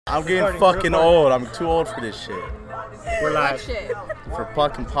I'm getting fucking old. I'm too old for this shit. We're live. For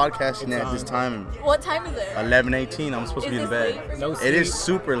fucking podcasting at this time. What time is it? 11:18. I'm supposed to be in bed. No sleep. It is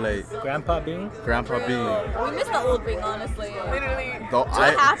super late. Grandpa Bing? Grandpa Bing. We missed the old Bing, honestly. Literally. What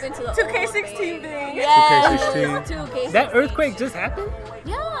happened to the 2K16 Bing. Yes. 2K16. That earthquake just happened?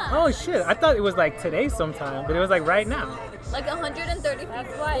 Yeah. Oh shit! I thought it was like today sometime, but it was like right now. Like 134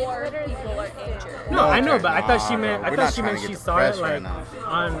 people are injured. No, I know, but I thought she meant we're not trying to she get saw it depressed like right now.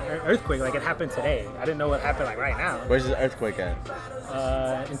 on an earthquake, like it happened today. I didn't know what happened like right now. Where's the earthquake at?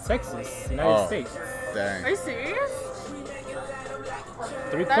 In Texas, United States. Dang. Are you serious?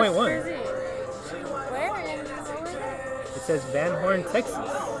 3.1. Crazy. Where? It says Van Horn, Texas.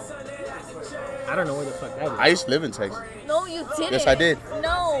 I don't know where the fuck that is. I used to live in Texas. No, you didn't. Yes, I did.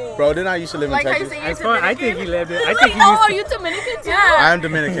 No. Bro, didn't I used to live in Like how you Texas? say you're As far, I think he lived it. I think he Oh, used are to. you Dominican too? Yeah. I am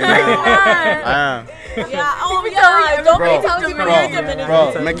Dominican. I am. Yeah. Oh, yeah. Don't Bro, be telling me bro, you're Dominican.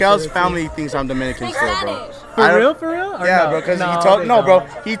 bro, Mikkel's family thinks I'm Dominican Speak still, bro. Spanish. For real? For real? Or Yeah, no? bro, because No, he told they no, bro.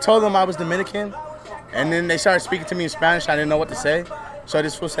 don't. He told them I was Dominican, and then they started speaking to me in Spanish. I didn't know what to say, so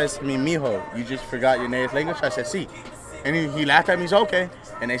this fool says to me, "Mijo, you just forgot your native language." I said, "Sí," and he laughed at me. He's okay,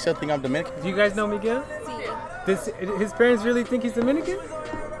 and they still think I'm Dominican. Do you guys know Miguel? Sí. Does his parents really think he's Dominican?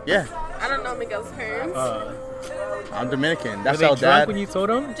 Yeah, I don't know Miguel's parents. I'm Dominican. Were That's they how drunk dad. when you told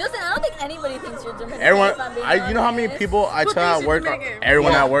them? Justin, I don't think anybody thinks you're Dominican. Everyone, if I'm being you know how many honest. people I Who tell thinks at you're work. Dominican?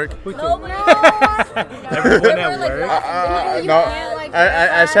 Everyone Yeah. at work. Who Nobody. Everyone at Like, work. No,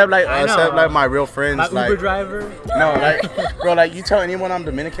 except I know. my real friends. My like, Uber driver. no, like, bro, like you tell anyone I'm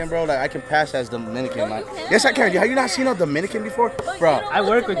Dominican, bro, like I can pass as Dominican. No, Like, you can't. yes, I can. Have you not seen a Dominican before, But you bro? don't I look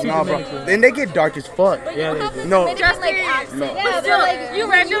work with two No, bro. Dominicans. Then they get dark as fuck. But Yeah, you they have do. this No. Dominican, like, Justin, accent. no. Yeah, But they're still, like, you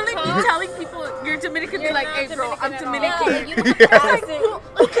when randomly talk- be telling people you're Dominican, be You're like, not hey, bro, I'm Dominican Dominican. at all. Yeah, like, you don't have accent.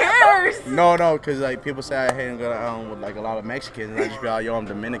 Who cares? No, because like people say I hate and go with like a lot of Mexicans, and I just be like, yo, I'm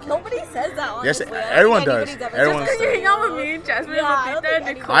Dominican. Nobody says that, Yes, honestly. I don't everyone think does. anybody's ever Everyone said Because you that. hang out with me, Jasmine, Yeah, I don't Lupita,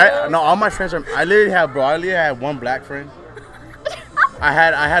 think Nicole. All my friends are. I literally have one black friend. I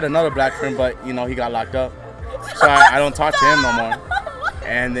had another black friend, but you know he got locked up, so I don't talk to him no more.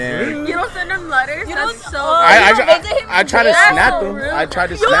 And then You don't send them letters? You That's don't- so oh, bad. you don't visit him I try to in jail? snap them. Really? I try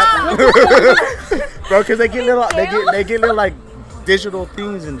to snap them, bro, because they get little like digital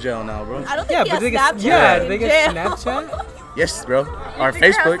things in jail now, bro. I don't Yeah, think but he they has get Snapchat. they in get jail. Snapchat. Yes, bro. Or think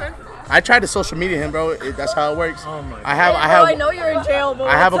they have Facebook. some? I tried to social media him, bro. That's how it works. Oh my I have I know you're in jail, but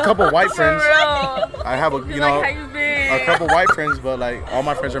I have a what's couple up? white friends. Bro. I have a Like, how you been? a couple white friends, but like all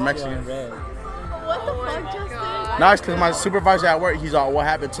my friends are Mexican. What the fuck, Justin? No, it's because my supervisor at work, he's all, what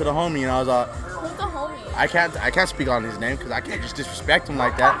happened to the homie? And I was like, Who's the homie? I can't speak on his name because I can't just disrespect him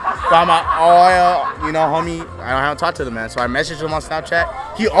like that. So I'm like, oh, yeah, you know, homie, I haven't talked to the man. So I messaged him on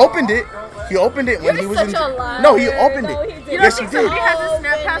Snapchat. He opened it. He opened it when You're he was such in. a liar. No, he opened No, it. he didn't. You don't Yes, he think did. somebody has a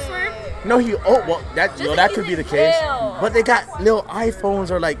snap Open password? it. No, that Just that he's could be in the case. jail. But they got little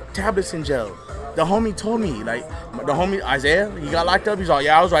iPhones or like tablets in jail. The homie told me, like, the homie Isaiah, he got locked up. He's like,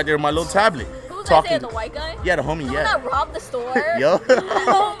 yeah, I was right there with my little tablet. Who's talking. Isaiah, the white guy? Yeah, the homie, The one yeah. that robbed the store? Yo.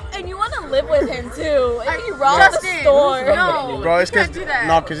 And you want to live with him, too. And he robbed Justin, the store. no. Bro, it's You can't because do that.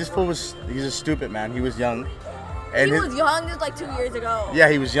 no, because this fool he's a stupid man. He was young, and He his- was young. This was like 2 years ago. yeah,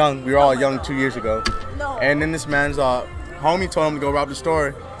 he was young. We were all young 2 years ago. No. And then this man's homie told him to go rob the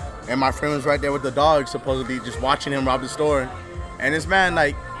store, and my friend was right there with the dog, supposedly just watching him rob the store. And this man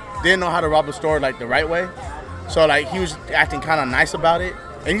like didn't know how to rob the store like the right way, so like he was acting kind of nice about it.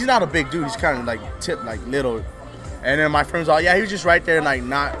 And he's not a big dude. He's kind of like little. And then my friend was like, yeah, he was just right there like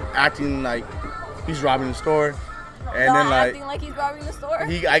not acting like he's robbing the store. And Not then like acting like he's robbing the store.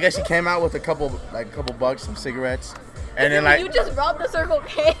 I guess he came out with a couple bucks, some cigarettes, and then like You just robbed the Circle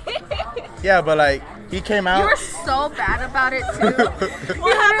K. yeah, but like he came out. You were so bad about it, too.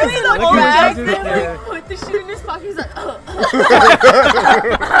 What happened to the Look whole at bag? you just Put the shit in his pocket. He's like,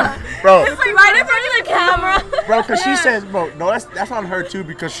 Bro, It's like right in front of the camera. bro, cause she says, bro, no, that's on her too,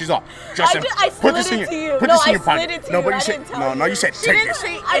 because she's all, Justin, I put this slid in it to your, you. put No, this in I your pocket. slid it to No, you. but I you said, didn't tell no, you. you said she take didn't this.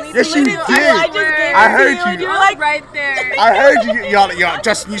 say I anything. Yes, you slid it to did. you. I just gave I it heard to you. you. You were were like, right there. I heard you, y'all,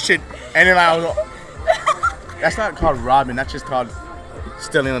 Justin, you should, and then I was, that's not called robbing. That's just called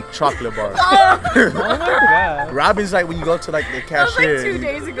stealing a chocolate bar. Oh my god. Robbing's like when you go to like the That was like cashier. 2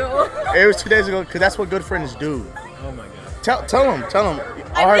 days ago. It was 2 days ago, cause that's what good friends do. Oh my god. Tell him.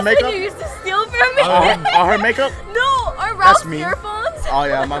 I All her miss when makeup. you used to steal from me. All her makeup. No, or That's Ralph's me. earphones. Oh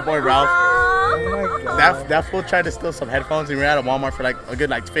yeah, my boy Ralph. Oh my That fool tried to steal some headphones and we were at a Walmart for like a good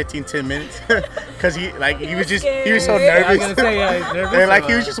like 10 minutes because he was so I was nervous. gonna say, yeah, he's nervous. And like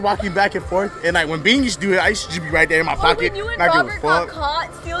he was just walking back and forth, and like when Bean used to do it, I used to just be right there in my pocket. When you and not give a Robert got fuck.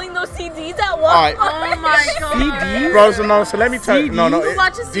 caught stealing those CDs at Alright. Walmart. Oh my god. CDs? Bro, so let me tell you, no, You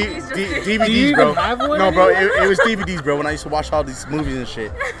watch a D- CDs, D- right? Do you DVDs, bro. even have one No, bro, anymore? it was DVDs, bro. When I used to watch all these movies and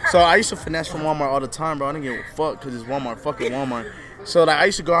shit. So I used to finesse from Walmart all the time, bro. I didn't give a fuck because it's Walmart, fucking Walmart. So like I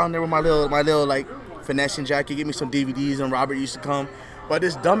used to go out there with my little like finessing jacket, get me some DVDs, and Robert used to come. But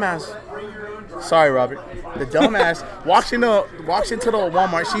this dumbass, sorry Robert, the dumbass walks into the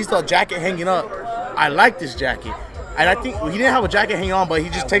Walmart, sees the jacket hanging up. I like this jacket. And I think he didn't have a jacket hanging on, but he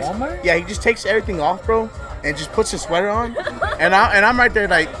just takes he just takes everything off, bro, and just puts his sweater on. And I'm right there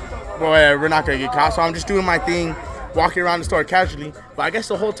like, bro, we're not gonna get caught. So I'm just doing my thing, walking around the store casually. But I guess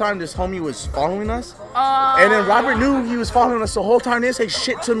the whole time this homie was following us. And then Robert knew he was following us the whole time. They didn't say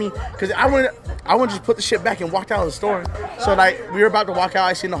shit to me because I wouldn't just put the shit back and walked out of the store. So like we were about to walk out,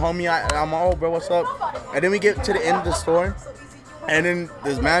 I seen the homie. I'm like, oh bro, what's up? And then we get to the end of the store. And then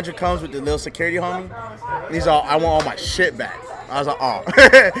this manager comes with the little security homie, and he's all, I want all my shit back. I was like, oh.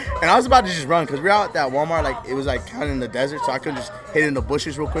 And I was about to just run, because we were out at that Walmart, like, it was, like, kind of in the desert, so I couldn't just hit in the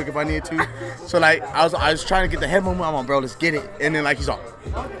bushes real quick if I needed to. So, like, I was trying to get the head movement. I'm like, bro, let's get it. And then, like, he's all,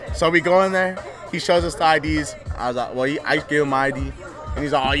 so we go in there. He shows us the IDs. I was like, well, I gave him my ID. And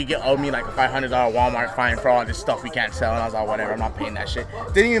he's like, oh, you owe me like a $500 Walmart fine for all this stuff we can't sell. And I was like, whatever, I'm not paying that shit.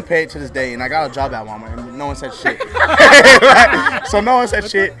 Didn't even pay it to this day. And I got a job at Walmart, and no one said shit. So no one said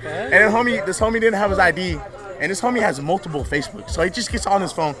shit. And then this homie didn't have his ID. And this homie has multiple Facebooks. So he just gets on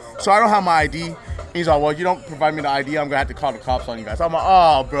his phone. So I don't have my ID. He's like, well, you don't provide me the ID, I'm going to have to call the cops on you guys. I'm like,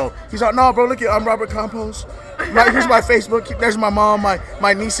 oh, bro. He's like, no, bro, look, I'm Robert Campos. Here's my Facebook. There's my mom,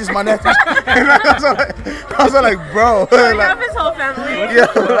 my nieces, my nephews. And I was like, bro. Showing off his whole family.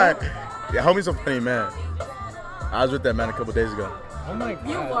 Yeah, homie's a funny man. I was with that man a couple days ago. Oh my god.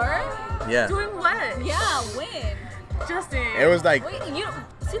 You were? Yeah. Doing what? Yeah, when? Justin. It was like, Wait,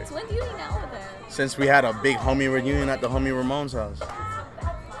 since when do you hang out with them? since we had a big homie reunion at the homie Ramon's house.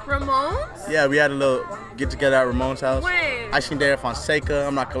 Ramones? Yeah, we had a little get together at Ramon's house. When? I seen Derek Fonseca,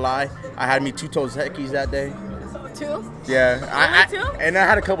 I'm not gonna lie. I had me 2 Dos Equis that day. 2? Yeah. Only 2? And I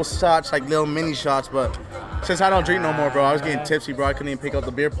had a couple shots, like little mini shots, but since I don't drink no more, bro, I was getting tipsy, bro. I couldn't even pick up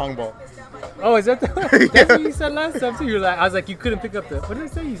the beer pong ball. Oh, is that that's what you said last time too? You're like, I was like, you couldn't pick up the. What did I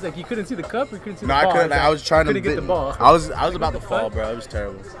say? He's like, you couldn't see the cup or you couldn't see No, the ball. I couldn't. I was trying to get the ball. I was about to the fall, fuck? bro. It was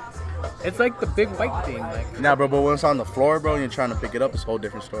terrible. It's like the big white thing, like. Nah, bro, but when it's on the floor, bro, and you're trying to pick it up, it's a whole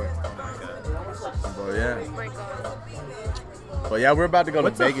different story. But yeah. Oh my god. But yeah, we're about to go to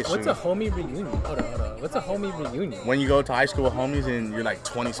Vegas What's soon. a homie reunion? Hold on. What's a homie reunion? When you go to high school with homies and you're like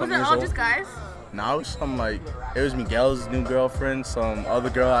 20 Was something it years all old. just guys? No, it was some like, it was Miguel's new girlfriend, some other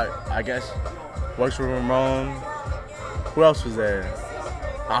girl I guess works with Ramon. Who else was there?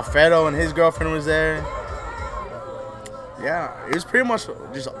 Alfredo and his girlfriend was there. Yeah, it was pretty much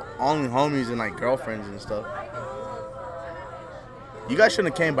just only homies and like girlfriends and stuff. You guys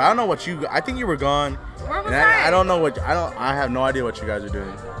shouldn't have came, but I don't know what I think you were gone. Where was And I? I don't know I have no idea what you guys are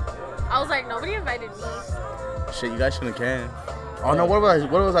doing. I was like, nobody invited me. Shit, you guys shouldn't have came. Oh no, what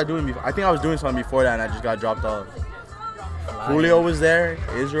was I doing before? I think I was doing something before that and I just got dropped off. Julio was there,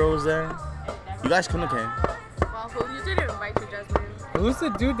 Israel was there. You guys couldn't have came. Well, who you didn't invite to Jasmine? Who's the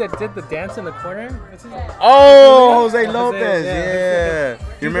dude that did the dance in the corner? What's his name? Oh, Jose Jose, Lopez, yeah. yeah.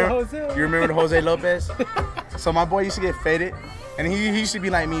 You remember? Jose. You remember the Jose Lopez? So my boy used to get faded, and he used to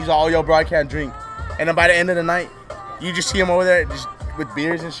be like me. He's like, oh, yo, bro, I can't drink. And then by the end of the night, you just see him over there just with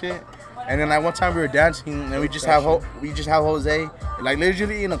beers and shit. And then like one time we were dancing, and we just have Jose, like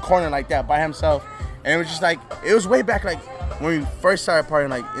literally in a corner like that by himself. And it was just like, it was way back like when we first started partying,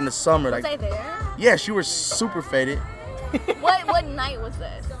 like in the summer. Was Like, I there? yeah, she was super faded. What night was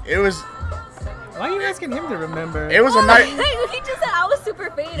this? It was Why are you asking him to remember? a night. He just said I was super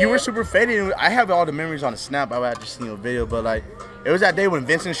faded. You were super faded. I have all the memories on the snap. I would have just seen your video, but like, it was that day when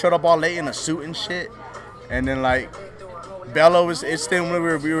Vincent showed up all late in a suit and shit, and then like, Bella was. It's still when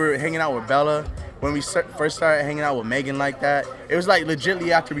we were hanging out with Bella when we first started hanging out with Megan like that. It was like legitly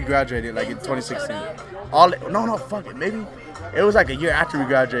after we graduated, like in 2016. Fuck it, maybe. It was like a year after we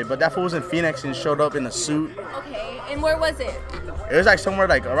graduated, but that fool was in Phoenix and showed up in a suit. Okay, and where was it? It was like somewhere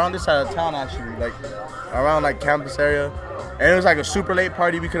like around this side of town actually, like around like campus area. And it was like a super late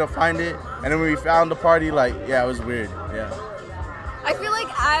party, we couldn't find it. And then when we found the party, like, yeah, it was weird, yeah. I feel like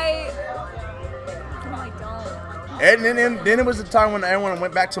No, I don't. And then it was the time when everyone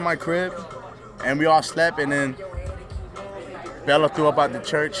went back to my crib and we all slept, and then Bella threw up out the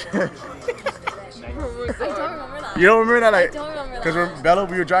church. I don't remember that. You don't remember that? Like, I don't remember because that.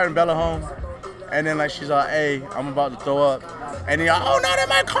 we were driving Bella home, And then like she's like, hey, I'm about to throw up. And then you're like, oh, not in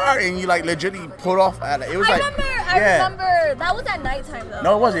my car. And you like legitimately pulled off at it. It was I like, remember. That was at nighttime though.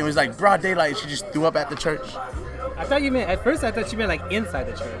 No, it wasn't. It was like broad daylight. She just threw up at the church. I thought you meant at first. I thought you meant like inside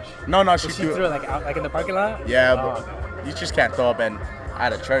the church. No, But she threw threw it like out, like in the parking lot. Yeah, Oh. but you just can't throw up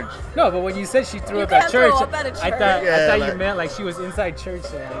at a church. No, but when you said she threw You up at can't throw church, up at a I church. thought Yeah, you like- meant like she was inside church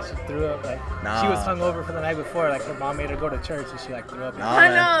and like, she threw up. Like Nah. she was hungover from the night before. Like her mom made her go to church and she like threw up. Nah. I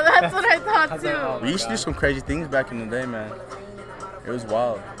man. know, that's what I I thought thought, too. oh my We used to do God. some crazy things back in the day, man. It was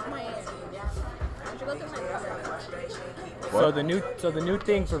wild. My, you should go through my brother. So the new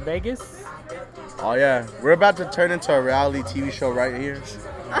thing for Vegas. Oh yeah, we're about to turn into a reality TV show right here.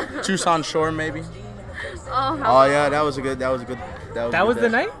 Tucson Shore, maybe. Oh, Oh yeah, that was a good. That was the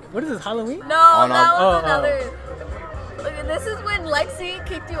night. What is this, Halloween? No, Oh, no. that was Oh, another. Look, this is when Lexi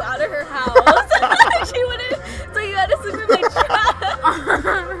kicked you out of her house. She wouldn't, so you had to sleep in my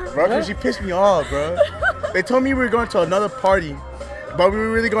truck. Bro, cause she pissed me off, bro. They told me we were going to another party, but we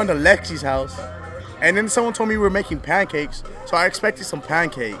were really going to Lexi's house. And then someone told me we were making pancakes, so I expected some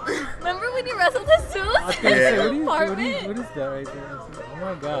pancakes. Remember when you wrestled the suits? I was gonna Yeah. say, what Apartment? is that right there? Oh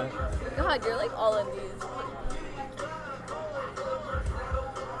my God. God, you're like all in these.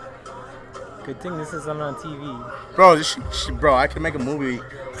 Good thing this is on TV. Bro, bro, I can make a movie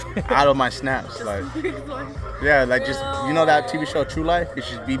out of my snaps. Like, yeah, like just you know that TV show True Life? It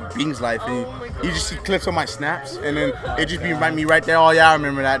should be Bing's life, and you just see clips of my snaps, and then it just be me right there. Oh yeah, I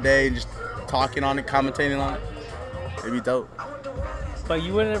remember that day, and just talking on it, commentating on it. It'd be dope. But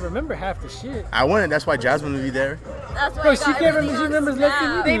you wouldn't remember half the shit. I wouldn't. That's why Jasmine would be there. That's why Bro, I she got can't everything remember- she on remembers Snap.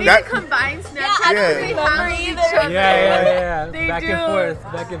 Lexi They need That- to combine Snapchat. Yeah, I Yeah. don't remember either. Yeah. They Back do. and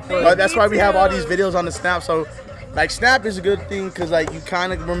forth, back and forth. But that's why we have all too. these videos on the Snap. So, like, Snap is a good thing because, like, you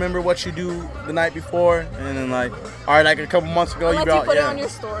kind of remember what you do the night before. And then, like, all right, like a couple months ago, I'll you let be you out. put it Yeah. on your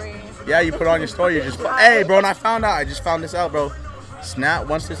story. Yeah, you put it on your story. You just, hey, bro, and I found out. I just found this out, bro. Snap,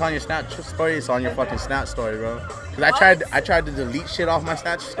 once it's on your Snap story, it's on your fucking Snap story, bro. Cause I tried to delete shit off my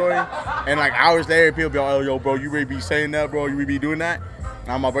Snap story, and like hours later, people be like, oh, yo, bro, you really be saying that, bro? You really be doing that?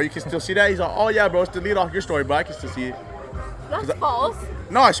 And I'm like, bro, you can still see that? He's like, oh yeah, bro, it's deleted off your story, but I can still see it. That's false.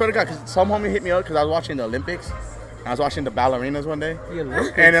 No, I swear to God, cause some homie hit me up because I was watching the Olympics. I was watching the ballerinas one day. Yeah,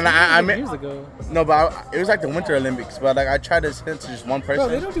 Olympics. And then I met- years ago. No, but it was like the Winter Olympics, but like I tried to send it to just one person. Bro,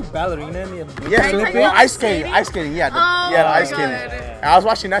 they don't do ballerina in the Olympics. Yeah, Olympics? well, ice skating, yeah, Oh, the my ice skating. God. And I was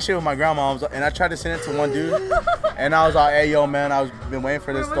watching that shit with my grandma, and I tried to send it to one dude, and I was like, "Hey, yo, man, I was been waiting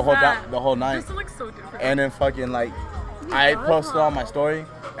for this Where the was whole that? the whole night." This looks so different. And then fucking like, I posted on my story,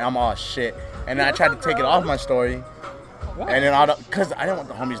 and I'm all shit. And then I tried to take it off my story, Why? and then cause I didn't want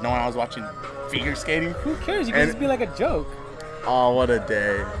the homies knowing I was watching figure skating. Who cares? You can and- just be like a joke. Oh, what a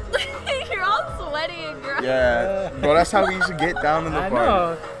day! You're all sweaty and gross. Yeah, bro, that's how we used to get down in the I party.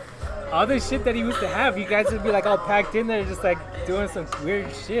 know. All the shit that he used to have, you guys would be like all packed in there, just like doing some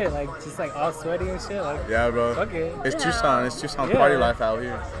weird shit, like just like all sweaty and shit. Like, Yeah, bro. fuck it. It's Tucson. It's Tucson Yeah. party life out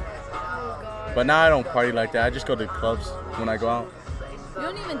here. But now I don't party like that. I just go to clubs when I go out. You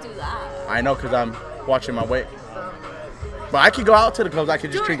don't even do that. I know because I'm watching my weight. But I could go out to the clubs. I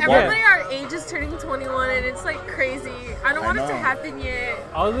could just Dude, drink water. everybody our age is turning 21 and it's like crazy. I don't I want it to know. happen yet.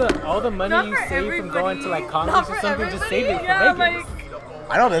 All the money Not you for save from going to like everybody. concerts Not or for something, just save it for Yeah, Vegas. like,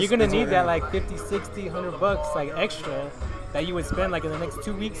 I know that's You're gonna that's need what- that like 50, 60, $100 like extra that you would spend like in the next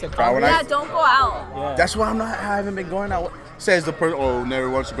 2 weeks at Bro, when concerts. I- Yeah, don't go out. Yeah. That's why I haven't been going out. Says the person, oh, never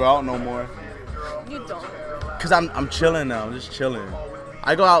wants to go out no more. You don't. Cause I'm chilling now. I'm just chilling.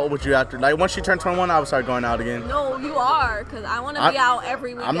 I go out with you after, like once you turn 21, I will start going out again. No, you are, because I want to I'm- be out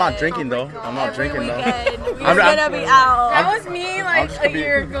every weekend. I'm not drinking though. God. I'm not Every drinking though. weekend. We're I'm- gonna be out. that was me like just a gonna be-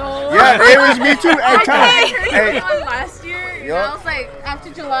 year ago. Yeah, it was me too. Hey, I tell her. turned Hey, 21 last year. And Yup. I was like, after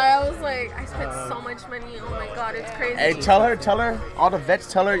July, I was like, I spent so much money. Oh my God, it's crazy. hey, tell her, all the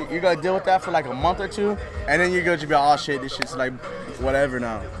vets tell her you're gonna deal with that for like a month or two, and then you're gonna be like, oh shit, this shit's like whatever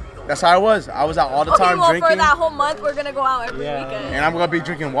now. That's how I was. I was out all the Okay, time well, drinking, for that whole month, we're gonna go out every Yeah. weekend. and I'm gonna be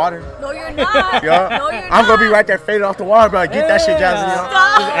drinking water. No, you're not. Yeah, No, you're I'm not. gonna be right there faded off the water, bro. Get that shit, Jasmine. Yeah.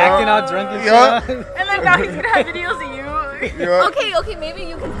 Stop. Just acting all drunk and Yeah. shit. And then now he's gonna have videos of you. Yeah. Okay, maybe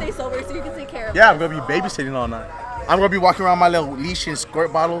you can stay sober so you can take care of Yeah, I'm gonna be babysitting all night. I'm gonna be walking around my little leash and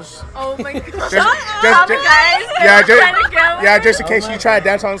squirt bottles. Oh my God. Just- up, just- guys. Yeah, Trying to get yeah, just in case you try to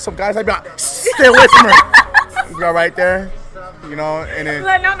dance on some guys, I'd be like, stay away from her. You go right there, you know, and then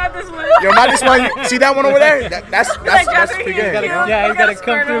Like, no, not this one. yo, not this one. See that one over there? That's Like, that's Jasmine, free you game. gotta go. Yeah, you gotta come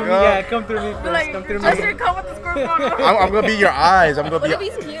Squirt through him. me. Yeah, come through me first. Like, Come through I me. should come with the squirt bottle. I'm gonna be your eyes. I'm gonna What be.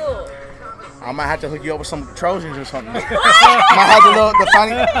 if he's cute? I might have to hook you up with some Trojans or something. Might have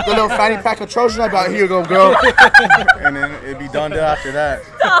the little fanny pack of Trojans. I'd be like, here you go, girl. And then it'd be done after that.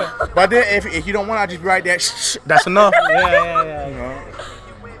 But then if you don't want, I'll just be right there. Shh, that's enough. Yeah. You know?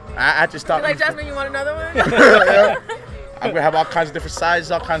 I just stop. You're like, Jasmine, you want another one? Yeah. I'm gonna have all kinds of different sizes,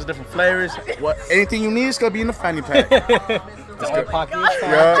 all kinds of different flavors. Anything you need is gonna be in the fanny pack. All pockets.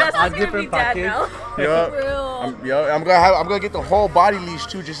 Yeah. Jasmine's All gonna be different dad pockets. now. Yeah. I'm gonna get the whole body leash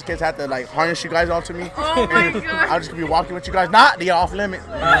too, just in case I have to like harness you guys onto me. Oh my And god. I'm just gonna be walking with you guys. Not the off limit.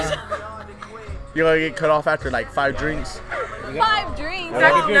 You're gonna get cut off after like 5 drinks. 5 drinks.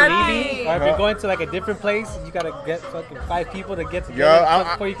 Like if you're Nothing. leaving, or if you're going to like a different place, you gotta get fucking 5 people to get together Yeah,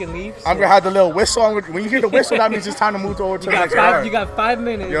 before you can leave. I'm gonna have the little whistle. When you hear the whistle, that means it's time to move over to the next car. You got 5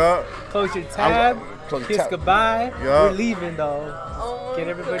 minutes. Yeah. Close your tab. Close the Kiss tab. goodbye. Yeah. We're leaving though. Oh Get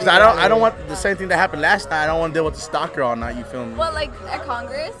everybody. Cause I don't want the same thing that happened last night. I don't want to deal with the stalker all night. You feel me? What, like at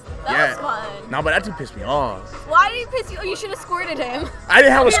Congress? That Yeah. was fun. No, but that dude pissed me off. Why did he piss you? Oh, you should have squirted him. I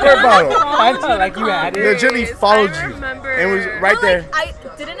didn't have a squirt bottle. I know, like you had it. Legitimately followed I you. remember. It was right But, there.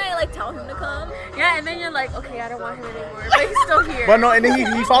 like, didn't I like tell him to come? Yeah, and then you're like, okay, I don't want him anymore, but he's still here. But no, and then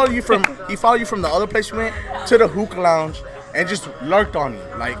he followed you from the other place we went to the hookah lounge and just lurked on you,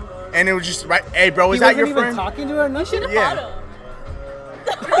 like, and it was just right. Hey, bro, is He that wasn't your even friend? talking to her. No shit. Yeah. Bottom.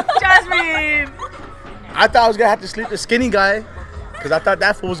 Jasmine. I thought I was gonna have to sleep the skinny guy, cause I thought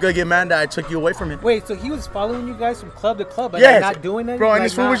that fool was gonna get mad that I took you away from him. Wait, so he was following you guys from club to club, but Yes, like not doing anything? bro. And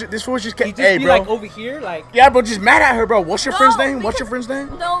like this fool was just He kept, just hey, be bro. like over here, like. Yeah, bro, just mad at her, bro. What's your friend's name? What's your because- friend's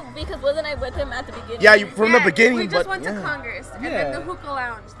name? No, because wasn't I with him at the beginning? Yeah, you from the Yeah, beginning, we just but went to yeah. Congress and Yeah. then the hookah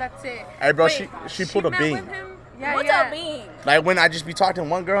lounge. That's it. Hey, bro, Wait, she pulled a met bean. with him? Yeah, What's yeah. up, being? Like when I just be talking to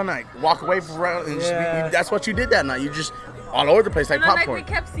one girl and I walk away from her, and just, Yeah. that's what you did that night. You just all over the place like And then, popcorn. like,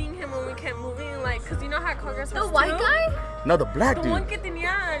 we kept seeing him when we kept moving, like, cause you know how Congress The was white too? guy? No, the black The dude. one que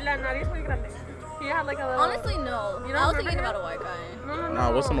tenía la nariz muy grande. He had like a little... Honestly, no. You don't I was remember thinking him? about a white guy. No.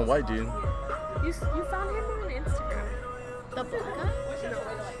 Nah, what's on the white dude? You found him on Instagram. The black guy?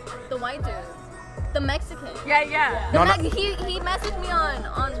 The white dude. The Mexican. Yeah. No, no. He messaged me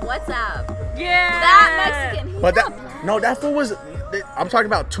on WhatsApp. Yeah. That Mexican. He But not- that fool was. I'm talking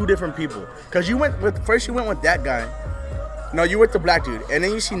about 2 different people. Cause you went with that guy. No, you with the black dude, and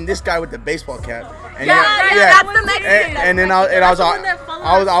then you seen this guy with the baseball cap. And Yeah, that's the Mexican. And then I was That's the all, one that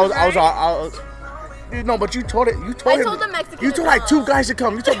followed I was us, right? no, but you told it. You I told told him. the Mexican You to told like come. 2 guys to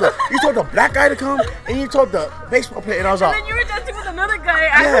come. You told the black guy to come, and you told the baseball player. And I was And like, then you were dancing with another guy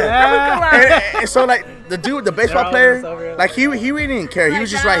at Yeah. the hookah lounge. and so like the dude, the baseball They're all player, over it. like he really didn't care. He Like,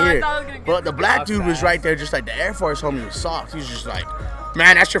 was just yeah, right I here. thought I was gonna get But the black dude was right there, just like the Air Force homie with socks. He was just like,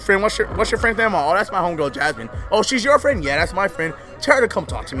 man, that's your friend. What's your friend's name? Oh, that's my homegirl Jasmine. Oh, she's your friend? Yeah, that's my friend. Tell her to come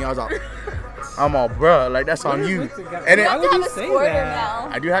talk to me. I was like, I'm all, bruh, like that's on you. And You then have would to you have a say squirter that? now.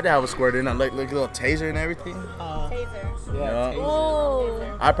 I do have to have a squirt in. I like a little taser and everything. Taser. Yeah. Yeah. Ooh.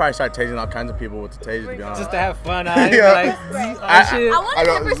 I probably start tasing all kinds of people with the taser. To be honest. Just to have fun. I Yeah. like, I- shit. I want I to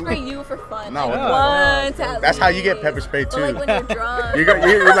don't- pepper spray you for fun. No, like, what the once at That's how you get least. pepper sprayed But, like too. when you're drunk. You're gonna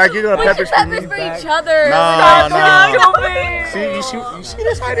we pepper should spray pepper me. spray each Back. other. No, Stop no. it. See, you see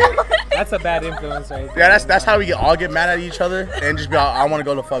this right there? That's a bad influence, right? Yeah, that's how we all get mad at each other and just be like, I want to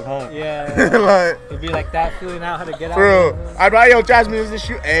go the fuck home. Yeah. Like, It'd be like that, feeling out how to get out. for real. I'd be like, yo, Jasmine, is this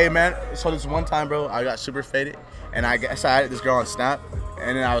you? Hey, man. So this one time, bro, I got super faded, and I guess I had this girl on Snap,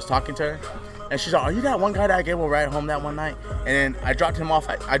 and then I was talking to her, and she's like, are you that one guy that I gave a ride home that one night? And then I dropped you off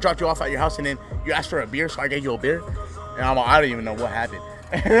at your house, and then you asked for a beer, so I gave you a beer, and I'm like, I don't even know what happened.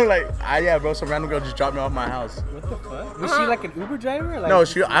 And like, yeah, bro, some random girl just dropped me off my house. What the fuck? Was she like an Uber driver? Like, No, I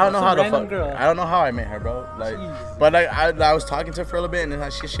don't know some how the random fuck. girl? I don't know how I met her, bro. Like, Jeez. but like I was talking to her for a little bit, and then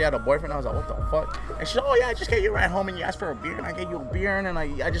like, she had a boyfriend. I was like, what the fuck? And she's like, oh yeah, I just gave you a ride home, and you asked for a beer, and I gave you a beer, and then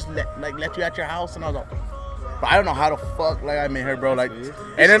like I just left you at your house, and I was like, but I don't know how the fuck like I met her, bro. Like, and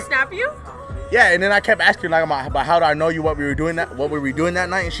then Snap you? yeah, and then I kept asking like about how do I know you, what we were doing that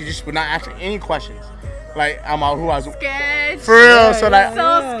night, and she just would not answer any questions. Like I'm out who I was Sketch. for real. So like So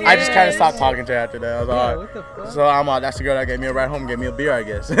I just kind of scared. stopped talking to her after that. I was like, Yeah, all what the right. fuck? So I'm like, that's the girl that gave me a ride home, gave me a beer, I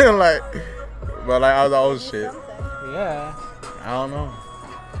guess. Like, but like I was like, oh shit, Yeah. I don't know.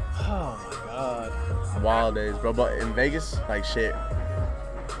 Oh my god. Wild days, bro. But in Vegas, like shit,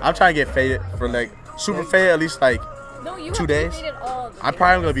 I'm trying to get faded for like super faded at least like No, you 2 have days. to be faded all the I'm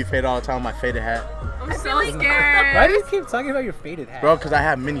probably gonna be faded all the time with my faded hat, I'm so Why scared. do you keep talking about your faded hat? bro. Cause I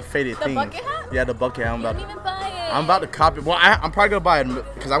have many faded The things. bucket hat? Yeah, the bucket hat. You didn't even buy it. I'm about to copy. Well, I'm probably gonna buy it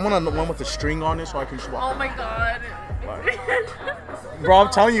because I want one with the string on it so I can just walk. Oh my god. Bro, I'm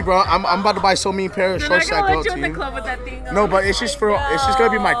telling you, bro. I'm about to buy so many pair of They're shorts not that gonna go let you to in the you. club with that thing on. No, but it's just gonna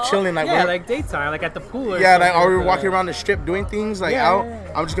be my chilling. Like, Yeah, when, like daytime, like at the pool. Or yeah, like something are we like walking that. around the strip doing things like Yeah, out? yeah,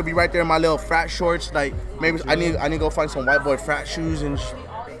 yeah. I'm just gonna be right there in my little frat shorts. Like maybe I need to go find some white boy frat shoes and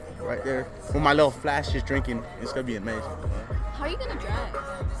right there with my little flash just drinking. It's gonna be amazing. How are you gonna dress?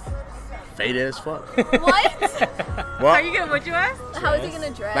 Faded as fuck. What? Well, Are you gonna? What you ask? How is he gonna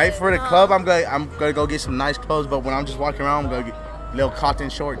dress? like for the club, I'm gonna go get some nice clothes. But when I'm just walking around, I'm gonna get little cotton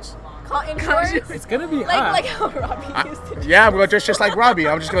shorts. Cotton shorts? It's gonna be hot. Like how Robbie used to do. Yeah, I'm gonna dress just like Robbie.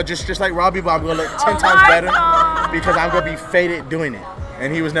 I'm just gonna just like Robbie, but I'm gonna look 10 times my better God. because I'm gonna be faded doing it,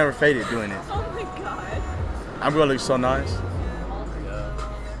 and he was never faded doing it. Oh my god. I'm gonna look so nice.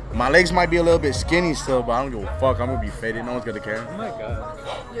 My legs might be a little bit skinny still, but I don't give a fuck. I'm gonna be faded. No one's gonna care. Oh my god.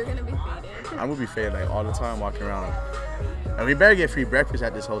 You're gonna be faded. I'm gonna be faded like all the time walking around. And we better get free breakfast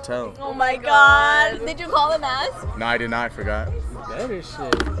at this hotel. Oh my god. Did you call him ass? No, I did not. I forgot. Better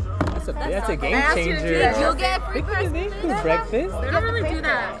shit. That's a game asked you to changer. do Did that. you get free They breakfast? include breakfast. They don't really do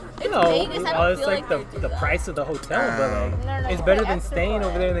that. It's No, Vegas. I don't it's feel like they do the that. price of the hotel, but like No, it's you better pay than extra staying for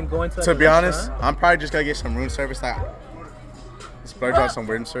over it. there than going to like To a be honest, restaurant. I'm probably just gonna get some room service. Like, splurge on some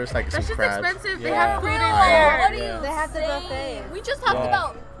room service, like That's some just crabs. expensive. They Yeah. have food in Ew, there. what are Yeah. you They have the saying? buffet. We just talked Yeah.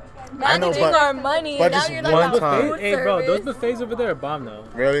 about I know, managing but- our money. but Now just you're one talking time. about food Hey, bro, those service. buffets over there are bomb though.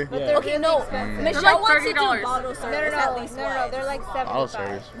 Really? But Yeah. they're Okay, really no. expensive. Michelle They're like wants to do $30. bottle service at least No, once. they're like Bottle 75.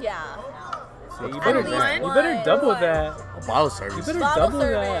 service. Yeah. So you At better, least you better one. double that. A bottle You service. better Bottle double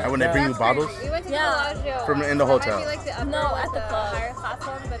service. that. And when they bring you bottles, We went to Yeah. the Bellagio. From in the That hotel. might be like the upper, No, like at the club. higher class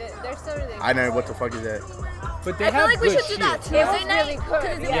one, but they're still really I know what the fuck is that. But they I feel have like we good should do that shit. It was Tuesday night really because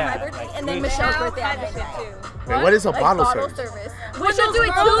good. it's Yeah, my birthday like and then good Michelle's shit. birthday at Had that midnight. shit Wait, what is a Like bottle bottle service? service. When We should those do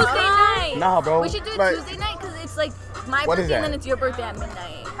it girls Tuesday come. night. Nah, bro. We should do it Like- Tuesday night because it's like my What is birthday and that? then it's your birthday at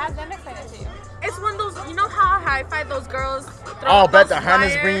midnight. Have them explain it to you. It's one of those. You know how high-fi those girls throw Oh, bet those the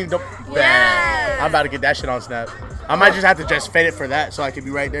Hannah's flyers? bringing the. Yes. I'm about to get that shit on Snap. I might just have to just fade it for that so I can be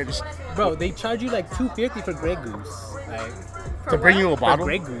right there just Bro, they charge you like $250 for Grey Goose. Like to bring you a for bottle.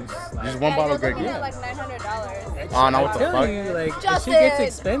 Grey Goose. Like, Just one bottle you're of Grey looking Goose. at like $900. Oh, no, what I'm the telling fuck? you, like that Justin. shit gets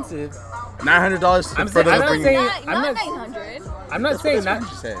expensive. $900 I'm for saying- them I'm to not bring saying- you. Not, I'm not not- 900. I'm not saying That's not,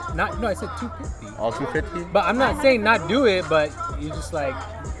 what you said. not. No, I said 250. All 250. But I'm not saying not do it, but you just like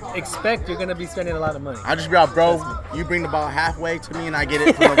expect you're gonna be spending a lot of money. I just be out, bro. You bring the bottle halfway to me and I get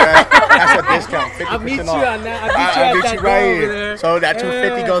it from the rest. That's a discount. 50% I'll meet you off. on that. I'll I'll meet meet you you right over here. there. So that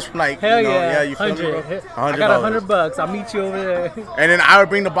 250 goes from like, Hell you know, yeah, you feel me, bro? 100. I got $100. $100. I'll meet you over there. And then I would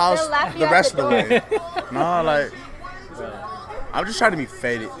bring the bottles They'll laugh you the out rest the of the way. No, like, I'm just trying to be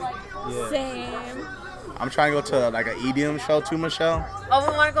faded. Yeah. Same. I'm trying to go to like an EDM show too, Michelle. Oh,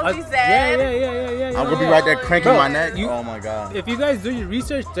 we want to go see Yeah, Zed. yeah. I'm gonna be right there cranking Bro, my neck. you- Oh my god. If you guys do your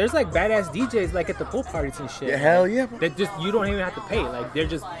research, there's like badass DJs like at the pool parties and shit. Yeah, hell yeah, bro. That just you don't even have to pay. Like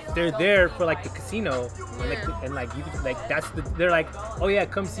they're there for like the casino, and like you can, like they're like, oh yeah,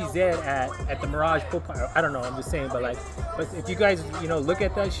 come see Zed at the Mirage pool party. I don't know, I'm just saying, but if you guys look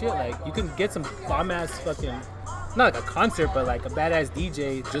at that shit, like you can get some bomb ass fucking. Not like a concert, but like a badass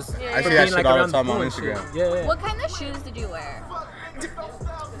DJ just I for see that being, shit like, all the around time on pool and shit. Instagram. Yeah. What kind of shoes did you wear?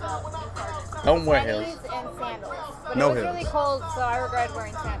 Don't wear Pennies heels. and sandals. But No it was heels. really cold, so I regret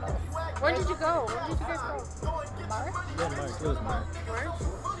wearing sandals. When did you go? When did you guys go? March? Yeah, Mark, it was Mark.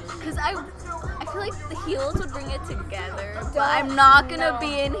 Because I feel like the heels would bring it together, but I'm not gonna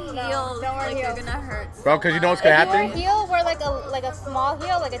be in heels. don't wear Like heels. you're gonna hurt. Bro, because you know what's gonna If you wear a happen? heel, wear like a small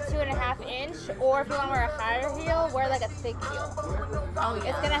heel, like a 2.5 inch, or if you want to wear a higher heel, wear like a thick heel. Oh It's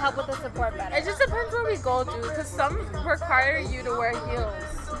yeah. gonna help with the support better. It just depends where we go, dude. Because some require you to wear heels.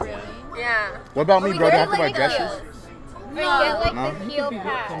 Really? Yeah. What about me, We bro? Do I wear, have to buy like, dress heels. shoes? Or you get like No. the heel I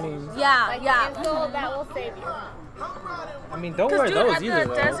pad. mean, Yeah, Like yeah. the insole, that will save you. don't 'Cause, wear dude, those at the either,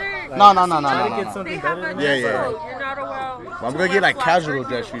 though. desert- Like, No. try to no, get no. something They better have a than Yeah, that. yeah. so you're not allowed. Well, I'm gonna get like casual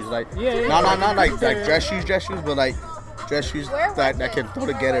dress shoes, like Yeah. not like dress shoes, but like dress shoes Wear that can throw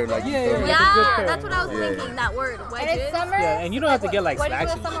together, like you Yeah, feel me? yeah. That's a good Yeah, pair. that's what I was Yeah. thinking. That word, And wedges. it's summer. Yeah, and you don't have to get, like, what do you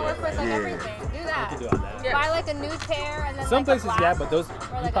slacks do and with summer shit. work like Yeah. everything? Do You that. can do all that. Yeah. Buy like a new pair and then Some like places, a black, yeah, but those or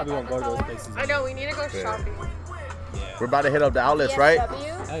you like probably a won't go to those color. places. I know, we need to go Yeah. shopping. We're about to hit up the outlets, right?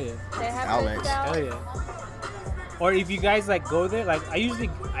 DSW, Hell yeah. they have Outlets. good stuff. Hell yeah. Or if you guys like go there, like I usually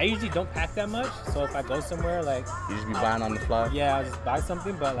don't pack that much. So if I go somewhere, like You just be buying on the fly. yeah, I'll just buy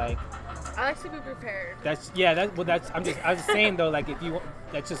something. But like I like to be prepared. I was saying though, like if you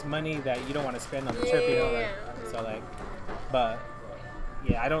that's just money that you don't want to spend on the trip, Yeah. So like, but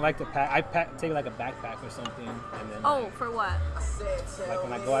Yeah, I don't like to pack. I take like a backpack or something, and then Oh, for what? like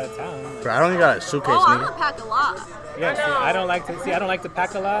when I go out of town. Like, Bro, I don't even got a suitcase, Oh, I'm nigga. gonna pack a lot. yeah, see, I don't like to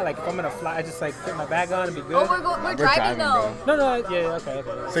pack a lot. Like if I'm gonna fly, I just like put my bag on and be good. Oh, we're driving though. No, yeah, okay.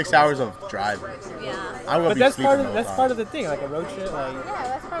 6 hours of driving. Yeah. I'm gonna But be that's sleeping part of the that's whole part time. of the thing, like a road trip, like. Yeah,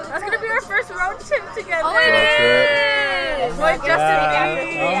 that's part of That's gonna be our first road trip together. Oh, it Road is. Like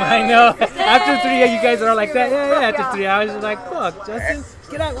Justin Oh I know. After 3, you guys are all like that. Yeah. After 3 hours, you're like, fuck, Justin,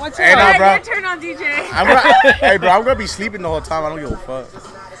 get out, watch Hey, out. no, Alright, bro. your turn on DJ. I'm gonna, hey, bro, I'm gonna be sleeping the whole time. I don't give a fuck.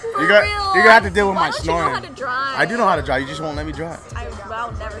 For You're gonna, real. you're gonna have to deal with Why my don't snoring. You know how to drive? I do know how to drive. You just won't let me drive.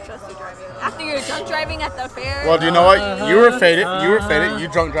 I'll never trust you driving. After you're drunk driving at the fair. Well, do you know what? You were faded. You were faded. You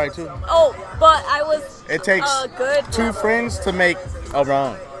drunk drive too. Oh, but I was It takes a good 2 friends to make a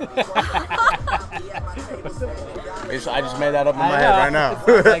wrong. I just made that up in my head right now.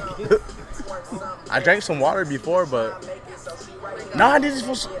 I drank some water before, but nah, this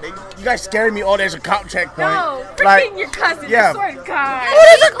is you guys scared me. Oh, there's a cop checkpoint. No, freaking Like, your cousin. yeah. I swear to God.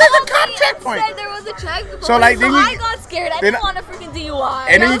 there's a cop Called me and checkpoint. Said there was a checkpoint. So, like, then you- I got scared. I then- didn't want a freaking DUI.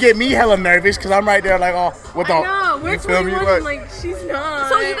 And then you get me hella nervous because I'm right there like, oh, what the? I know. We're you feel me? 21 What? and like she's not.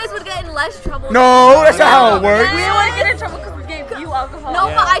 So you guys would get in less trouble. No, that's not how it We works. don't want to get in trouble because we gave you alcohol. No,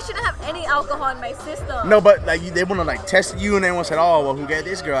 Yeah. but I shouldn't have any alcohol in my system. No, but like they want to like test you and they want to say, oh, well, who gave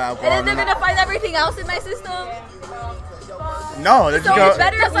this girl alcohol? And then they're gonna find everything else in my system. No, that's So just it's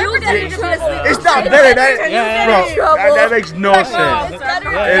better if you get in trouble. It's not better. That, Yeah, bro, in trouble. that makes no sense. It's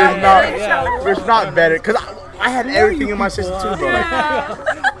better Yeah, if It you is get not. in yeah. trouble. It's not better because I had everything in my system too, bro. Like, I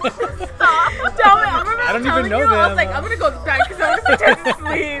don't even telling know you, I was them. like, I'm gonna go back because I want to pretend to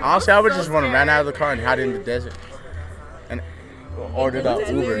sleep. honestly, I would just want to run out of the car and hide in the desert and ordered up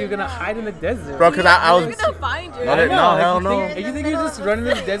You're Uber, gonna hide in the desert. bro. Because I We're was, gonna find you. No, they- no, hell no. You think you're just running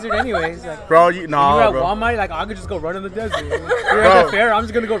in the desert anyways? Like, bro. you're Nah, at bro. Walmart, like I could just go run in the desert. You're at the fair, I'm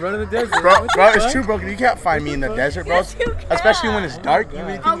just gonna go run in the desert. Bro, What the bro, it's fuck? true, bro. You can't find me in the desert, bro. Yes, you can. Especially when it's dark. You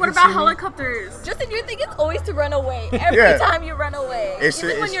really think Oh, you what can about see me? helicopters? Justin, you think it's always to run away. Every Yeah. time you run away. It's-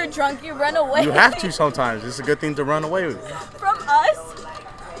 Even when it's- you're drunk, you run away. You have to sometimes. It's a good thing to run away with. From us.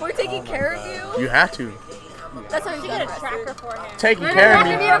 We're taking care of you. You have to. That's how you You get get a arrested. tracker for him. Taking care of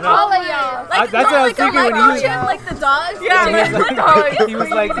Give me. me a call of y'all. Like, That's what I was like a thinking when live you- auction, like the dogs. Yeah, He like was the dog. He was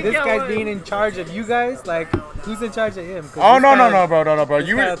like, You this get guy's one. being in charge of you guys. Like, who's in charge of him? 'Cause Oh this no, guy- bro, no.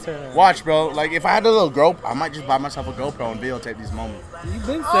 You gotta turn around. watch, bro. Like if I had a little GoPro, I might just buy myself a GoPro and videotape these moments. You've been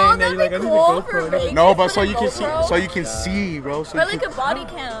saying Oh, that. that'd You're like, be I need cool a for GoPro. and everything. No, Put but so a you can see, GoPro. so you can see, bro. So Or you like can, a body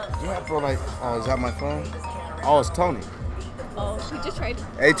cam. yeah, bro. Like, oh, is that my phone? Oh, it's Tony. Oh, he just tried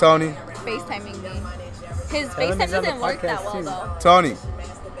Hey, Tony. FaceTiming me. His Tell him FaceTime he's on the doesn't work that podcast, well too. though. Tony.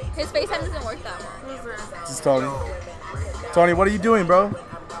 His FaceTime doesn't work that well. This is Tony. Tony, what are you doing, bro?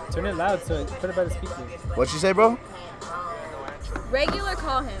 Turn it loud so put it by the speaker. What you say, bro? Regular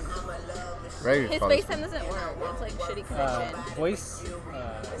call him. Regular. His call. FaceTime doesn't work. It's like shitty connection. Voice.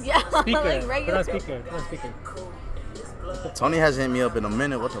 Yeah, Speaker. like Put regular. on speaker. Put on speaker. Tony hasn't hit me up in a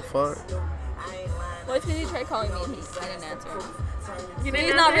minute. What the fuck? Well, it's because he tried calling me and I didn't answer. You He's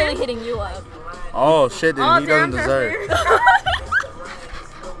didn't not answer really him? hitting you up. Oh shit, then Oh, he doesn't damn, deserve. Justin.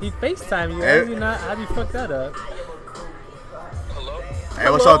 He FaceTime you. Hey. How do you not? How do you fuck that up? Hey,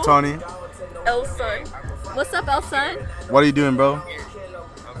 what's up, Tony? Elsa. What's up, El Son? What are you doing, bro? I'm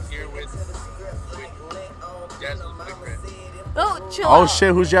here with Jasmine's boyfriend. Oh, chill Oh out.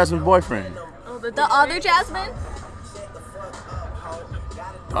 shit, who's Jasmine's boyfriend? Oh, the other Jasmine?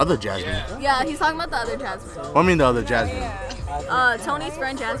 The other Jasmine. Yeah, he's talking about the other Jasmine. What do you mean the other Jasmine? Tony's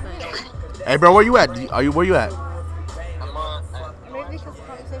friend Jasmine. Hey, bro, where you at? Where you at? I'm on. Maybe because the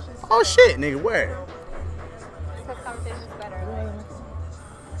conversation's Oh shit, nigga, where? better.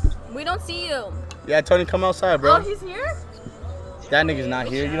 We don't see you. Yeah, Tony, come outside, Oh, bro. he's here? That nigga's not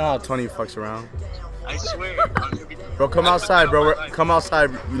here. You know how Tony fucks around. I swear. I'm gonna be. Bro, come outside, bro. Come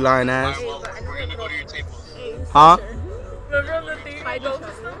outside, you lying ass. Well, we're gonna go to your table. Huh? Remember the thing I go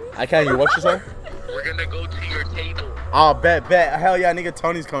I can't hear what you say. We're gonna go to your table. Oh, bet. Hell yeah, nigga,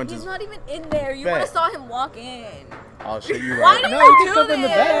 Tony's coming He's to. not even in there. You Bet. would have saw him walk in. Oh shit, you Why right. do No, you you can do come in the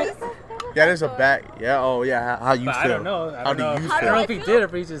this? back. Yeah, there's a back. Yeah. Oh yeah. How you But feel? I don't know. How do you I feel? don't know if he did or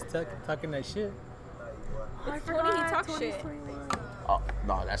if he's just talking that shit. Tony, he talks shit. Oh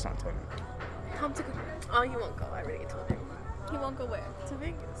no, that's not Tony. Come to. Oh, you won't go. I already told him. He won't go where? To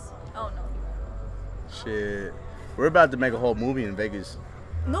Vegas. Oh, no. he Shit. We're about to make a whole movie in Vegas,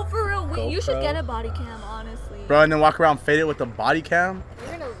 won't. No, for real. You should GoPro. get a body cam, honestly. bro. And then walk around faded with the body cam.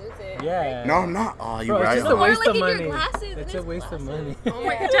 You're gonna lose it. Yeah. No, I'm not. Oh, you Bro, right. it's just a Or waste like of in your money. glasses, It's in a his waste of money. Oh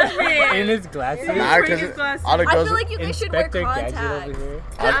my god, Jasmine. In his glasses. Nah, Bring his because glasses. all the I girls. feel like you guys should wear Inspector Gadget contacts. over here.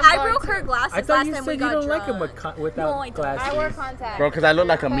 I broke her glasses I thought last you time said we you got don't like drunk. him without No, I don't. glasses. I wear contacts. Bro, because I look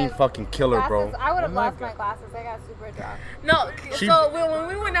like a mean fucking killer, bro. Glasses. I would have Oh my lost my God. glasses. I got super drunk. No, She- so when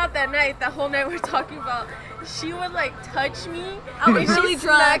we went out that night, that whole night we're talking about, she would like touch me. I was and really she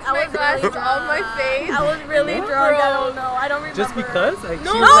drunk. smacked I my was glasses really on my drunk. face. I was really What? drunk. I Bro. don't know. I don't remember. Just because? Like,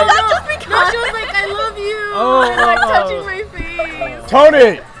 No, she no, was like, not just no, because. she was like, "I love you," Oh, and like oh, touching oh. my face.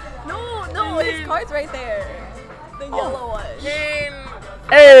 Tony! No, his card's right there. The yellow one. And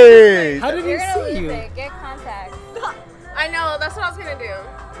Hey! How did he You're gonna see lose you? it. Get contacts. I know that's what I was gonna do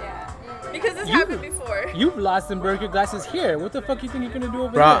Yeah. because this You- happened before. You've lost and broke your glasses here. What the fuck you think you're gonna do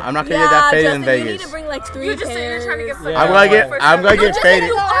over Bro, there? I'm not gonna get that faded in Justin, you need Vegas. to bring like 3 You just said you're trying to get. pairs. fucked Yeah. I'm up gonna get, for I'm sure. gonna No, get Justin, faded.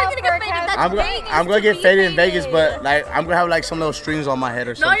 you are gonna get faded. That's I'm Vegas gonna to get be faded in Vegas, but like I'm gonna have like some little strings on my head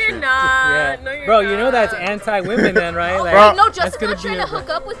or No, something. you're not. Yeah. No, you're Bro, not. you know that's anti-women then, right? Like, Bro. No, that's Justin's gonna not be trying a- to hook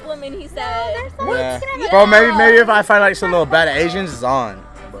up with women. He said. Yeah. Yeah. Bro, maybe if I find like some little bad Asians, it's on.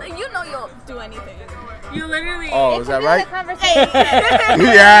 You know you'll do anything. You literally. Oh, is that right? Conversation.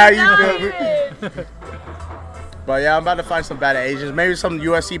 Yeah, you feel me? But yeah, I'm about to find some bad Asians. Maybe some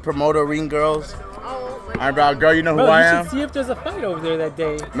UFC promoter ring girls. Oh my Alright, bro, girl, you know who Bro, I you am. should see if there's a fight over there that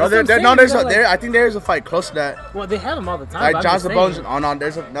day. No, That's what I'm saying, there's you a, gotta, there. I think there is a fight close to that. Well, they have them all the time. Like but I'm John just the Bones. saying. Oh no,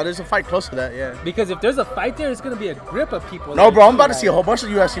 there's a fight close to that. Yeah. Because if there's a fight there, it's gonna be a grip of people. No, there, bro, I'm too, about to like- see a whole bunch of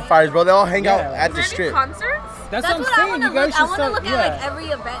UFC fighters, bro. They all hang out Yeah. at the Many strip. concerts? That's, That's what what I'm I saying. want You to guys look. I should want to start. look Yeah. at like every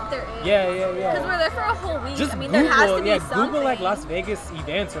event they're in. Yeah. Because we're there for a whole week. Just I mean, Google, there has to be something. Google like Las Vegas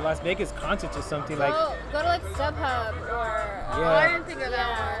events or Las Vegas concerts or something like. Go to like StubHub or. Oh, I didn't think of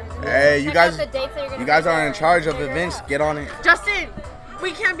that one. Hey, you Check guys, out the dates that you're gonna you guys go are in for. charge of events. Get on it. Justin,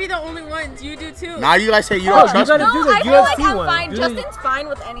 we can't be the only ones. You do too. Now you guys say you Bro, don't you trust gotta me. do No, the I feel like UFC I'm one. fine. Do the- Justin's fine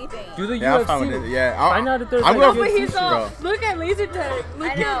with anything. Do the Yeah, I'm UFC fine with one. it. Yeah, Find out if there's I'm like gonna- But UFC he's shit. all, Bro. look at laser tag.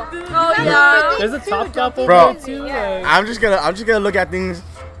 Look I know. at the. Oh, yeah. There's a top top over Bro. there too. Yeah. Like, I'm just gonna look at things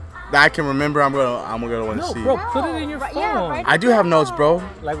that I can remember. I'm gonna want to no, see. bro, put it in your Right- phone. yeah, right. I do have notes, bro.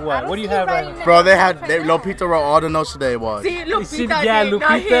 Like I what? don't What do you see have right writing now? Bro, they Right now. Lopita wrote all the notes today. What? See, Lupita. yeah, did,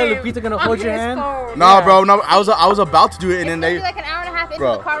 not Lupita- him. Lupita gonna On hold your his hand? phone. No, Yeah. bro, no. I was about to do it, and It's then gonna they. be like an hour and a half into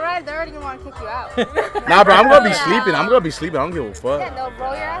Bro. the car ride. They're already gonna want to kick you out. Nah, bro, I'm gonna be Yeah. sleeping. I'm gonna be sleeping. I don't give a Yeah, fuck. they'll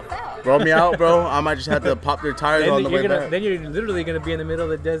roll your ass out. Roll me out, bro. I might just have to pop their tires on the way back. then you're literally gonna be in the middle of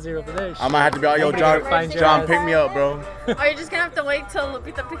the desert over there. I might have to be out. Yo, Nobody gonna John, find your John, ass. pick me up, bro. Or you're just gonna have to wait till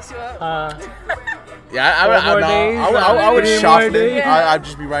Lupita picks you up. Yeah, Four more days, I would three shuffle more days. it. I'd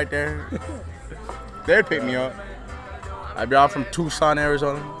just be right there. They'd pick me up. I'd be out from Tucson,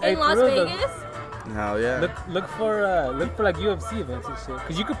 Arizona. Hey, In for Las real though, Vegas? Hell yeah. look for like UFC events and shit.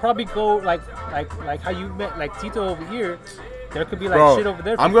 Cause you could probably go like how you met like Tito over here. There could be like shit over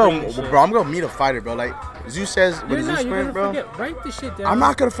there. For I'm free gonna, and shit. bro. I'm gonna meet a fighter, bro. Like Zeus says, You're with not. Zeus You're sprint, gonna bro. forget. Write this shit down. I'm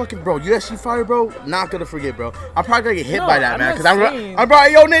not gonna fucking, bro. UFC fighter, bro. Not gonna forget, bro. I'm probably gonna get hit No, by that, I'm man. not Cause I'm saying- bro,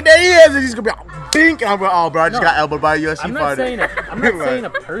 yo, Nick, there he is, and he's gonna be like, dink, and I'm like, oh, bro, I just No. got elbowed by a UFC I'm not fighter. saying I'm not Like, saying a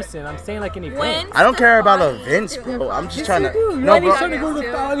person. I'm saying like an event. When? I don't care about Stefan events, did bro. I'm just Yes, trying you to. do. You're No, already bro. trying to go to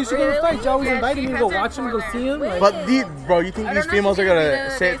the fight. You should go to the fight. You always Yeah, inviting she me to go has her watch him, go corner. see him. Like, But bro, you think I these don't know females if are she's gonna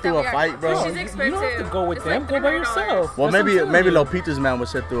gonna sit date through that a we are- fight, bro? She's you don't have to expensive. go with It's them. like Go by $300. yourself. Well, That's what I'm maybe telling you. Lopita's man would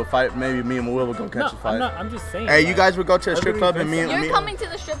sit through a fight. Maybe me and Will would go catch No, a fight. I'm not. I'm just saying. Hey, you like, guys would go to a strip Other club and events me. You're me coming to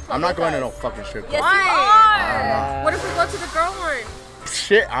the strip club. I'm not with going to no us. fucking strip Yes, club. you What if we go to the girl one?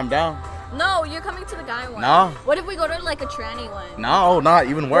 Shit, I'm down. are. No, you're coming to the guy one. No. What if we go to like a tranny one? No, not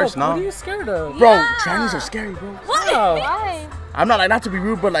even bro, worse. What are No, you scared of? bro, Yeah. trannies are scary, bro. What? No. Why? I'm not like not to be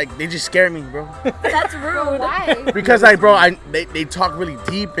rude, but like they just scare me, bro. That's rude. Why? Because like, bro, they talk really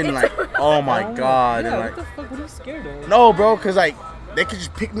deep and like, oh my god, Yeah, and what like, the fuck? What are you scared of? no, bro, because like they could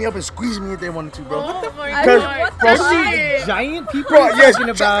just pick me up and squeeze me if they wanted to, bro. Oh my I Because- mean, what the bro, fuck? Giant people. Bro, you're yes, talking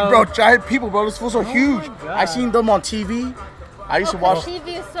about. bro, giant people, bro. Those fools are my huge. God. I seen them on TV. I used to watch.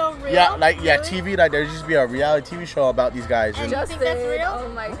 TV is so real. Yeah, like Really? TV. Like there used to be a reality TV show about these guys. And And you Justin, think that's real? oh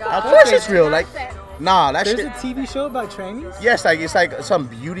my of god. course it's real. Like, nah, that There's shit. a TV show about trannies. Yes, like it's like some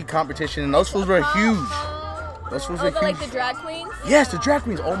beauty competition, and those fools were huge. Those fools Oh, were the, like huge. the drag queens? Yes, the drag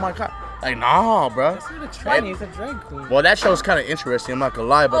queens. Oh my god. Like, nah, bro. That's not a tranny. It's a drag queen. Well, that show's kind of interesting. I'm not gonna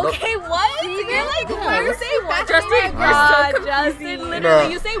lie, but Okay, what? You're like, Yeah, you what's say one Justin, thing. you're so Justin, confusing. literally,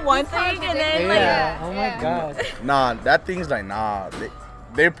 Bruh. you say one thing and then like, Yeah. Oh my Yeah. god. nah, that thing's like, nah.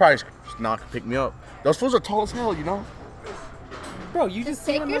 They probably not gonna pick me up. Those fools are tall as hell, you know. Bro, you just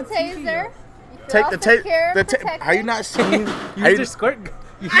Take seen your them on TV. taser. Take the tape. Protected. Are you not seeing? You are use you- your squirt.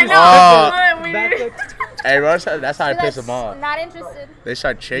 You I use know. Oh. What back weird. up. Hey, bro, that's how I piss them off. Not interested. They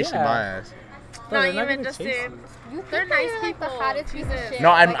start chasing Yeah. my ass. Bro, Not they're not even gonna just chase in. You They're think nice you're like the people. hottest piece of Jesus. shit.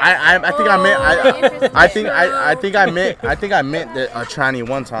 No, I think I meant I think I meant that a tranny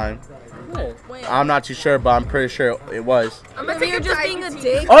one time. Yeah. Wait, I'm not too sure, but I'm pretty sure it was. I'm maybe gonna you're take just being a diabetes.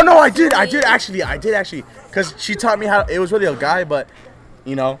 dick. Oh no, I did actually, cause she taught me how. It was really a guy, but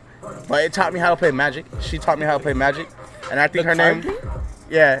you know, but it taught me how to play Magic. She taught me how to play Magic, and I think her name,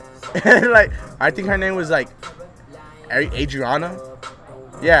 yeah, like I think her name was like Adriana.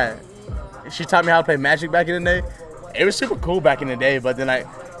 Yeah, she taught me how to play Magic back in the day. It was super cool back in the day, but then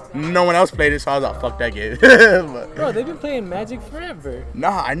no one else played it, so I was like, fuck that game. But, Bro, they've been playing Magic forever.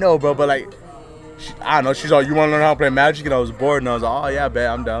 nah, I know, bro, but like, I don't know. She's like, you want to learn how to play Magic? And I was bored, and I was like, oh yeah, bet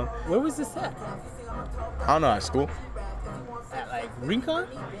I'm down. Where was this at? I don't know, at school. At like Rincon?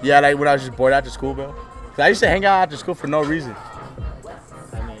 Yeah, like when I was just bored after school, bro. 'Cause I used to hang out after school for no reason.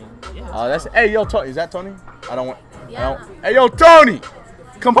 I mean, yeah. Oh, that's hey, yo, Tony. Is that Tony? I don't want. Yeah. Hey, yo, Tony,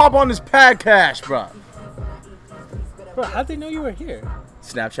 come hop on this podcast, bro. Bro, how'd they know you were here?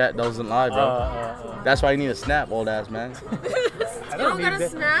 Snapchat doesn't lie, bro. That's why you need a snap, old ass man. I You don't need got a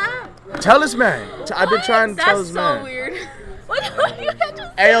that. snap? Tell this man. I've been trying to tell That's this so man. weird. What do you just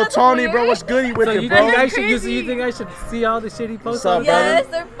Hey, yo, That's Tony, weird. bro, what's goody with So you, you bro? think I should Crazy. you think I should see all the shit he posts What's up, on? brother? Yes,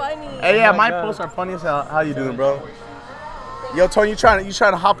 they're funny. Hey, yeah, Oh my my God. posts are funny as hell. How you doing, bro? Yo, Tony, you trying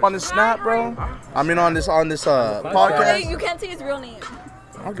to hop on this snap, bro? I mean, on this Wait, podcast. you can't say his real name.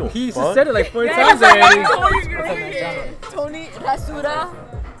 I don't give a He just fuck. said it like 4 Yeah, times already. Tony Rasura.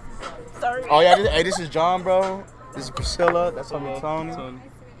 Sorry. Oh yeah, this is John, bro. This is Priscilla. That's homie Tony.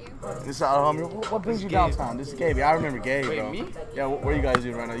 This is our homie. What brings you downtown? This is Gabe. I remember Gabe, bro. me? Yeah, what are you guys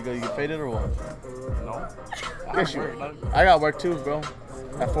doing right now? You get faded or what? No. Yes, you. I got work too, bro.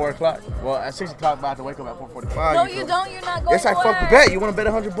 At 4 o'clock. Well, at 6 o'clock, but I have to wake up at 4:45. No, you don't. You're not going Yes, I to fuck the work. bet. You want to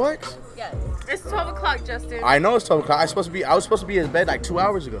bet $100? Yes. It's 12 o'clock, Justin. I know it's 12 o'clock. I was supposed to be in bed like 2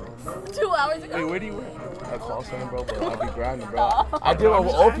 hours ago. 2 hours ago. Wait, where do you work? A call center, bro, but I'll be grinding, bro. I deal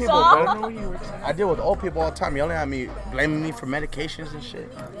with old people, bro. I deal with old people all the time, yelling at me, blaming me for medications and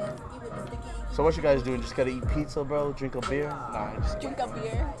shit. So what you guys doing? Just gotta eat pizza, bro? Drink a beer? Nah, I just Drink a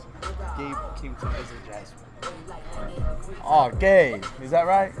beer. Gabe came to visit Jasmine. Oh, Gabe, is that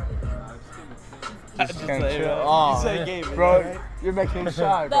right? Just kinda like, chill. you Oh, said Gabe, bro, right? you're making him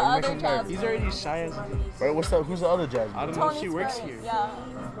shy, The bro. You're other making him nervous. He's already shy as it is. Wait, who's the other Jasmine? I don't know if Tony's she works friend. here. Yeah.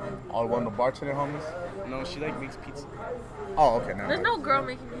 Oh, one of the bartender homies? No, she like makes pizza. Oh, okay, now. There's no girl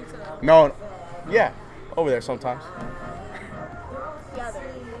making pizza. No, yeah, over there sometimes. Yeah, there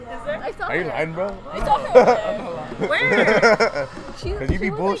is. I saw Are you her. lying, bro? I saw her over there. Where? Cause you be She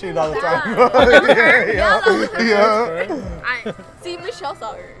was, like, bullshitting all the yeah. time, bro. Yeah, that was her. Yeah. I, See, Michelle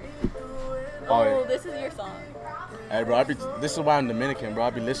saw her. Oh, Oh, yeah. this is your song. Hey, bro, this is why I'm Dominican, bro. I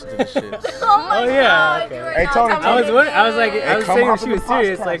be listening to this shit. Oh my Oh, yeah, god. okay. You are Hey, not Tony, talking I was to wondering, I was me. like, I was come saying hop if she in was the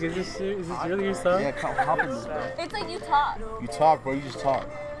serious. podcast. Like, is this really your song? Yeah, come hop in this. It's like you talk. You talk, bro. You just talk.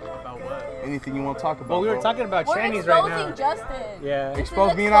 About what? Anything you want to talk about. Well, we were bro. talking about We're trannies right exposing now. Justin. Yeah. This is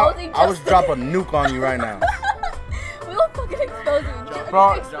Expose me and exposing I was Justin. drop a nuke on you right now. We will fucking expose you.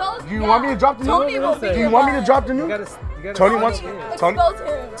 Bro, Expose, do you want me to drop the Tony nuke? will be Do Do your you want me to boss. drop the You nuke? gotta Tony stand wants. over here. Tony. Expose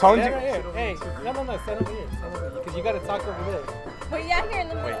him. Tony. Stand right here. Hey, no, stand over here. Stand over here. Because you gotta talk over there. But yeah, here in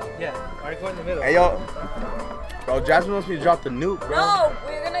the middle. Yeah. Alright, go in the middle. Hey yo, bro. Jasmine wants me to drop the nuke, bro. No,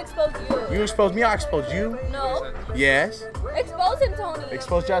 we're gonna expose you. You expose me, I expose you. No. Yes. Expose him, Tony.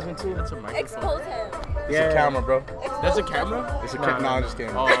 Expose Jasmine too. That's a microphone. Expose him. It's a camera, bro. Expose That's a him. camera? It's a No, camera. no. No, I'm just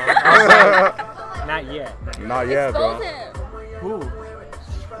kidding. Oh, Not yet. Not yet, bro. Expose him. who?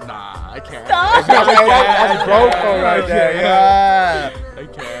 Nah, I can't. Stop. That's bro right there. Yeah. I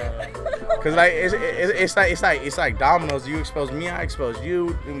can't. Cause like it's like dominoes. You expose me, I expose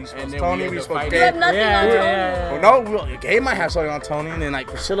you. Then we expose And then Tony. we We end up expose fighting. You have Gabe. nothing Yeah, on Tony. yeah, Well, no, Gabe might have something on Tony, and then like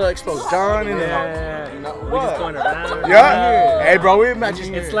Priscilla exposed John, and then Yeah. We're what? just going around. Yeah. Hey, bro, we met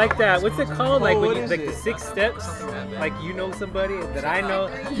just. It's like that. What's it called? Like when what you is like it? the 6 steps. Like you know somebody that I know.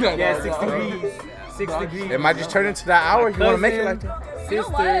 No, Yeah, no, 6 no. degrees. 6 degrees. It might just turn into that hour. You want to make it like that? You know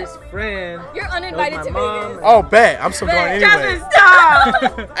Sisters, friend. You're knows uninvited my to mom. Vegas. Oh, bet. I'm still going Bet. anyway.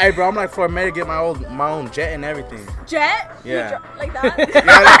 stop! Hey, bro, I'm like for a minute to get my own jet and everything. Jet? Yeah. Like that?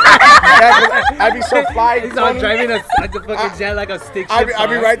 Yeah, I'd be so fly. He's all Tony. driving a fucking jet like a stick shift. I'll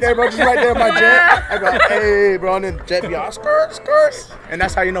be right there, bro. Just right there in my jet. I go, hey, bro, and then jet be all skirt, skirt. And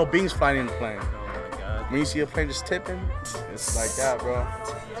that's how you know Bing's flying in the plane. Oh my god. When you see a plane just tipping, it's like that, bro.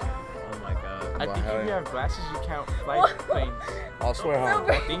 Oh my god. I think hell if you yeah. have glasses, you can't fly planes. I'll swear, So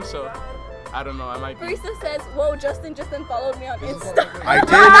huh? I think so. I don't know. I might be. Teresa says, whoa, Justin just unfollowed me on Insta. I did.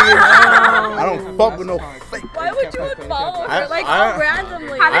 I don't fuck with no fake. Why would you unfollow I- her? Like, I- so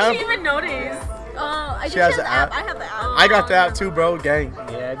randomly. How I did she am- even notice? I She think has she the has the app. app. I have the app. I got that too, bro. Gang.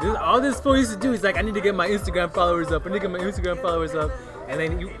 Yeah. Yeah, all this fool used to do is like, I need to get my Instagram followers up. And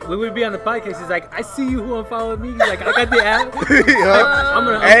then we would be on the podcast. He's like, I see you who unfollowed me. He's like, I got the app. Yeah. I'm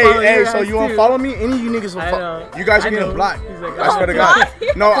gonna unfollow Hey, your so ass you too. unfollow me? Any of you niggas will I follow. know. You guys are I getting know. blocked. He's like, I swear to block?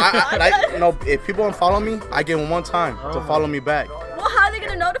 God. No, no. If people unfollow me, I give them one time to follow me back. Well, how are they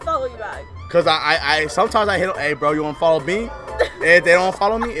gonna know to follow you back? Cause I sometimes I hit, hey bro, you unfollow me? If they don't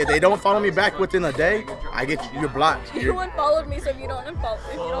follow me, if they don't follow me back within a day, I get you're blocked. You unfollowed me, so if you don't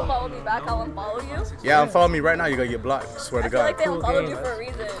follow me back, I'll unfollow you. Yeah, unfollow me right now, you're gonna get blocked. Swear to I feel like God. they Cool unfollowed game. you for a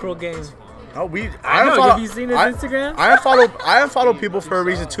reason. Cruel game. No, I know, unfollow- have you seen his Instagram? I unfollow people for a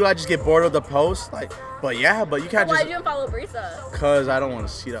reason too. I just get bored of the post. Like, but you can't Why'd just. you unfollow Brisa? Cause I don't want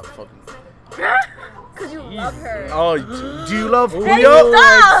to see that fucking. Cause you love her. Oh, do you love Hey, Julio?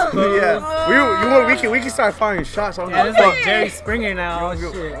 stop! Yeah, we can start firing shots. I don't Yeah, give it's a like fuck. Jerry Springer now. Oh, I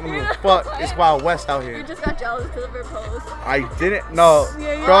shit. don't give a fuck. It's Wild West out You here. just got jealous because of her post. I didn't. No,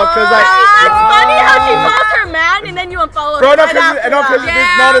 Yeah, you- bro. Cause It's like. funny how she posts her man and then you unfollow Bro, her. no, right cause after no, cause that. this,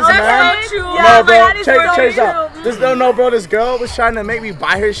 no, this that's man. so true. No, Yeah, bro, that is check so this out. true. This no, bro. This girl was trying to make me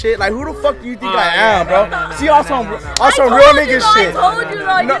buy her shit. Like, who the fuck do you think Oh, I yeah, am, bro? no, See, on some I real told you, nigga though, shit. I told you,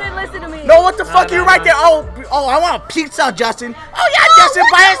 though. You No. didn't listen to me. No, what the fuck? You right there? Oh, I want a pizza, Justin. Oh yeah, Justin,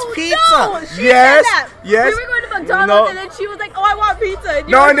 buy us pizza. No, she Yes, said that. yes. We were going to McDonald's No. and then she was like, oh, I want pizza. And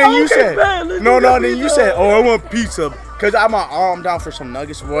No, were and like, then you "Okay, said, man, let's no, go no, get and then you pizza." said, oh, I want pizza. Cause I'm down for some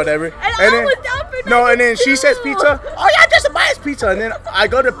nuggets or whatever. And I then, was down for no, and then nuggets, she says too. pizza. Oh yeah, Justin, buy us pizza. And then I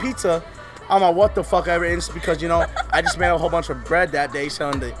go to pizza. I'm like, what the fuck ever? And it's because, I just made a whole bunch of bread that day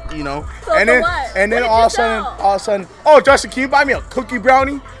selling the, So and for then, what? and then What did all you of a sell? sudden, oh, Justin, can you buy me a cookie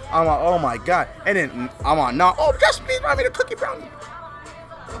brownie? I'm like, oh my God. And then I'm like, no, oh, Justin, please buy me the cookie brownie.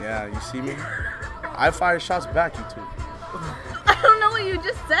 Yeah, you see me? I fire shots back, you two. I don't know what you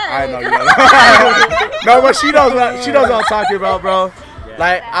just said. I know you know. No, but she knows what I'm talking about, bro.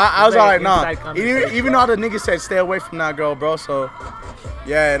 Like I was all like, nah. Inside conversation. Even though the niggas said stay away from that girl, bro. So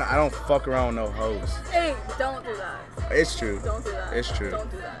yeah, and I don't fuck around with no hoes. Hey, don't do that. It's true. Don't do that. It's true. Don't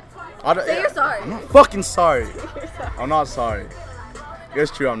do that. Say you're sorry. I'm not fucking sorry. You're sorry. I'm not sorry.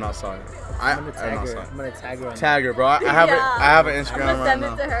 It's true. I'm not sorry. I'm gonna I'm tag not her. sorry. I'm gonna tag her. on Tag her, bro. I have Yeah. I have an I'm Instagram gonna right send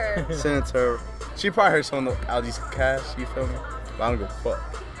now. it to her. Send it to her. She probably heard some of all these cash. You feel me? But I don't give a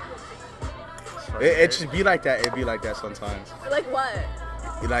fuck. It just be like that. It be like that sometimes. Like what?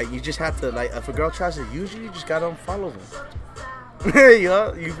 Like, you just have to, like, if a girl tries to use you, you just gotta unfollow them.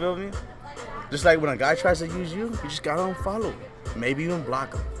 Yeah, you feel me? Just like when a guy tries to use you, you just gotta unfollow. Maybe even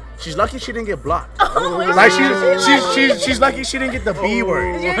block him. She's lucky she didn't get blocked. Like, she's lucky she didn't get the B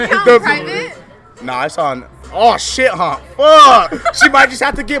word. Is your account The- private? Nah, it's on. Oh shit, huh? Fuck. She might just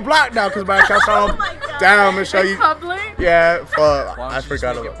have to get blocked now because my account's on. Oh my God. Damn, Michelle. It's You, public? yeah, fuck. Why don't I you just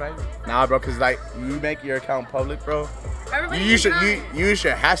forgot make it about. private? Nah, bro, because like you make your account public, bro. Everybody You use your can you use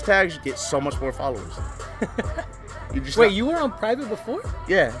your hashtags, you get so much more followers. You just Wait, not- you were on private before?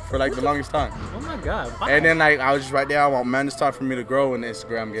 yeah, for like the longest time. Oh my God. Wow. And then like I was just right there. I want man, it's time for me to grow in the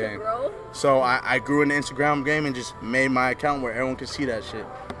Instagram game. Bro, So I grew in the Instagram game and just made my account where everyone can see that shit.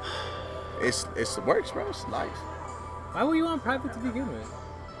 It works, bro. It's life. Why were you on private to begin with?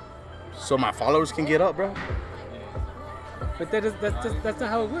 So my followers can get up, bro. But that's not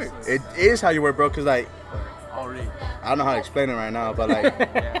how it works. It is how you work, bro. Cause like Already. I don't know how to explain it right now, but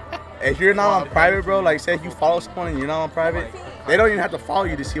like if you're not on private, bro, like say if you follow someone and you're not on private, they don't even have to follow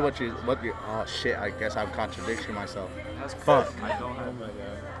you to see what you. Oh shit! I guess I'm contradicting myself. That's Fuck. I don't have.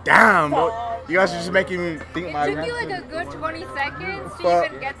 Damn, bro. You guys are just making me think my. It took you like a good 20 seconds to Fuck.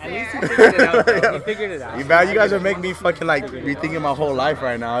 even get At least there. you figured it out. Bro. You figured it out. You guys are making me fucking like rethinking my whole life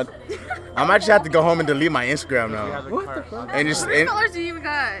right now. I might just have to go home and delete my Instagram now. What the fuck? And just How many followers do you even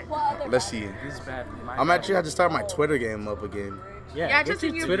got? let's see. This is bad. I'm actually have to start my Twitter game up again. Yeah, Yeah, get just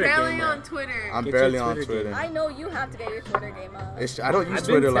your you're Twitter barely game on up. Twitter. I'm Get barely your on Twitter Twitter. game. I know you have to get your Twitter game up. I don't use I've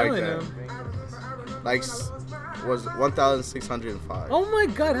been Twitter like telling that. them. Like was 1,605. Oh my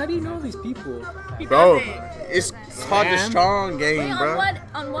God, how do you know these people? He Bro, does it. it's called the Damn. strong Wait, game, on bro. what?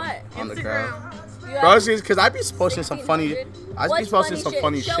 On what? On the Instagram. ground. You Bro, have it's because I be posting some funny. I be What's posting some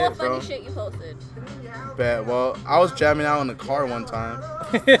funny Show shit, what funny bro. shit you posted. Bet. Well, I was jamming out in the car one time.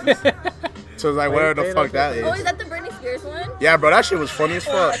 So it's like, where the Wait, fuck that Oh, is is? that the Britney Spears one? Yeah, bro, that shit was funny as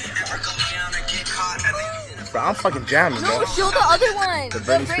fuck. Bro, I'm fucking jamming, No, bro. show the other one. The The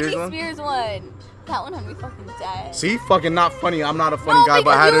Britney Britney Spears Spears, one? one. That one had me fucking dead. See, fucking not funny. I'm not a funny No, guy,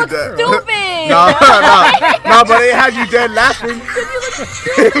 but I had because it you dead. look stupid. No, but it had you dead laughing.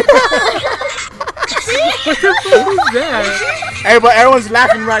 Who's that? Hey, but everyone's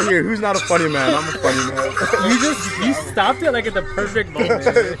laughing right here. Who's not a funny man? I'm a funny man. You stopped it like at the perfect moment.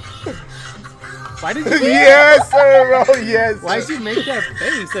 Why did you? Yes, sir, bro. Yes. Why'd you make that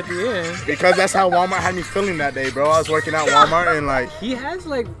face at the end? Because that's how Walmart had me feeling that day, bro. I was working at Walmart and like, He has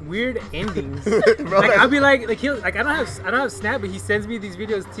like weird endings. bro, Like I'll be like he'll like I don't have Snap, but he sends me these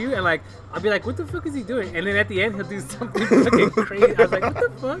videos too, and like I'll be like, what the fuck is he doing? And then at the end he'll do something fucking crazy. I was like, what the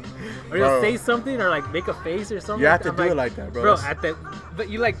fuck? Or he'll Bro. say something or like make a face or something. You have to I'm do it like that, bro. Bro, but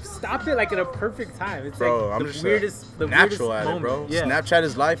you like stopped it like at a perfect time. It's bro, like I'm the just weirdest, the natural weirdest at moment. it, bro. Yeah. Snapchat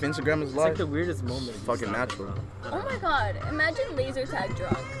is life, Instagram is It's like life. the weirdest moment. Fucking natural. Oh my god, imagine laser tag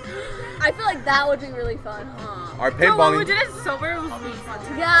drunk. I feel like that would be really fun, huh? Our No, when we paintballing. did it sober, it was really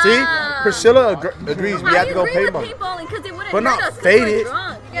fun. Yeah. See, Priscilla agrees. We have to go I agree with paintballing. paintballing because it wouldn't But hurt not us 'cause we're faded.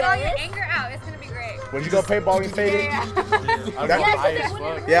 drunk. Get all your Yes. anger out. It's gonna be great. Would you go paintballing faded? Yes, That- it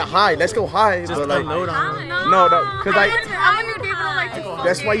wouldn't hurt. yeah, high. Let's go high. Just But like, unload on him. no, because I like, wouldn't be able to like do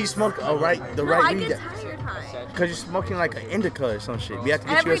that's why you smoke the No, right I weed. get tired high. Because you're smoking like an indica or some shit. We have to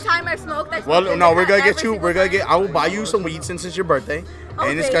get Every you. time I smoke, I Well, smoke no, indica we're gonna every get you. single We're gonna time. get. I will buy you some weed since it's your birthday,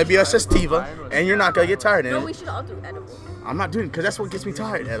 and it's Okay. gonna be a sativa, and you're not gonna get tired. No, And we should all do edibles. I'm not doing because that's what gets me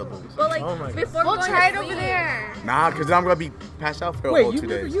tired. Edibles. But like Oh my God. before We'll going try it to over sleep. there. Nah, because then I'm gonna be passed out for a Wait, whole 2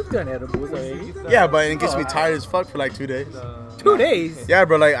 days. you've done edibles already. Yeah, but it gets me tired as fuck for like 2 days. 2 days. Yeah,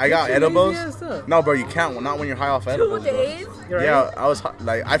 bro. Like I got That's edibles. lazy ass up. No, bro, you can't. Well, not when you're high off 2 edibles. bro. days. You're right. Yeah, I was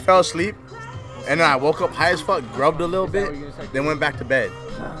like I fell asleep, and then I woke up high as fuck, grubbed a little bit, then went back to bed.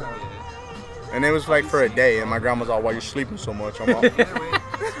 And it was like for a day, and my grandma's all, "Why you sleeping so much?" I'm all,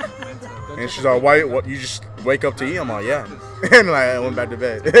 and she's all, "Why? What? You just wake up to eat?" I'm all, "Yeah," and like I went back to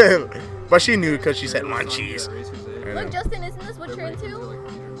bed. But she knew because she said munchies. And, Look, Justin, isn't this what you're into?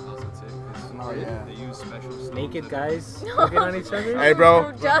 They use special stuff. Naked guys looking on each other. hey,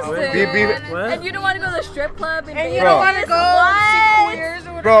 bro. Justin. What? And you don't want to go to the strip club and, And you date Bro. don't want to this? go What? see queers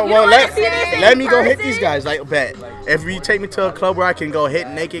or whatever. Bro, You well, don't wanna see this in let me go hit person? these guys. Like, bet. If you take me to a club where I can go hit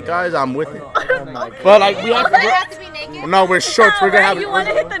naked guys, I'm with it. Oh my God. But like, we have Does it to. have to be naked? No, we're shorts. We're gonna have. You want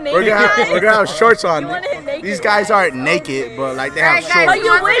to hit the naked We're gonna guys? have, we're gonna have shorts on. You wanna hit naked These guys guys? aren't naked, but like they have Alright, guys, Oh,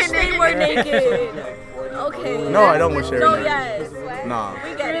 shorts. you wish they were naked. Okay. No, I don't wish they were No, naked. yes. Nah,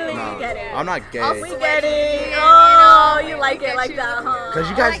 We get it. nah. We get it. I'm not We gay. get it. Oh, you like it like that, huh? Cause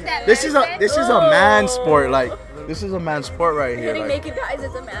you guys, this is a man sport. Like, this is a man sport right here. Hitting Like, naked guys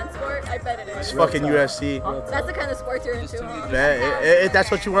is a man sport. I bet it is. it's fucking UFC. That's the kind of sport you're into, huh? If that's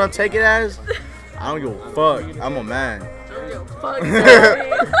what you want to take it as, I don't give a fuck. I'm a man. Fuck,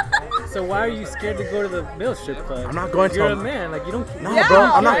 sorry. So why are you scared to go to the male strip club? I'm not going to You're a- a man. Like you don't. No, Yeah, bro,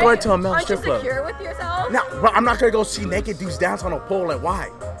 I'm not right? going to a male Aren't strip you club. secure with yourself? No, but I'm not gonna go see naked dudes dance on a pole. Like, why?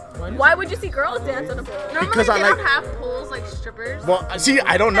 Why would you see girls dance on a pole? Normally Because I they like- don't have pools like strippers. Well, see,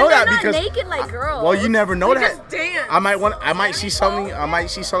 I don't know And they're that not because. naked like girls. Well, you never know They that. just dance. I might see something. I might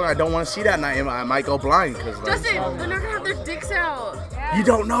see something I don't want to see that night. And I might go blind because Justin, they're not gonna have their dicks out. you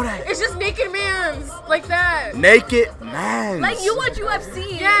don't know that. It's just naked mans like that. Naked man. Like you watch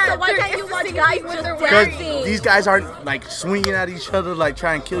UFC, Yeah, so why they're- can't it's you the watch same guys thing with just their Because dancing? these guys aren't like swinging at each other, like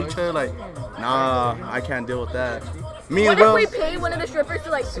trying to kill each other. Like, nah, I can't deal with that. Me What and if Will. we paid one of the strippers to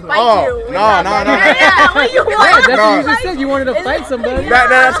like fight Oh, you? Is no, that no, better? no. Yeah, what you Yeah, want? that's No. what you just said. You wanted to fight somebody.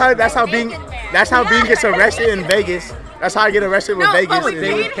 That's how Bean gets arrested in Vegas. That's how I get arrested with No, Vegas. but we is-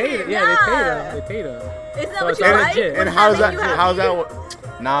 They paid paid it. Yeah. Yeah, they paid him. Isn't that So what it's you all like? legit. and Wouldn't how's make that? you happy? How's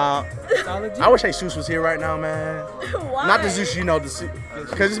that? Nah, It's all legit. I wish Jesus was here right now, man. Why? Not the Zeus, you know,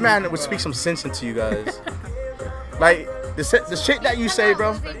 because this man would speak some sense into you guys. Like the shit that you say,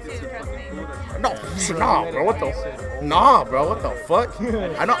 bro. No, nah, bro. What the? Nah, bro. What the fuck?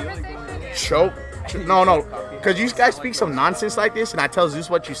 I don't choke. No, because you guys speak some nonsense like this, and I tell Zeus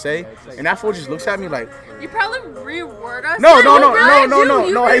what you say, and that fool just looks at me like, You probably reword us. no, you really do.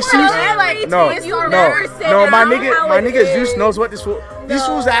 You hey, can Zeus, tell no, every no, tweet you never say no, my how nigga it Zeus is. knows what this fool. These No.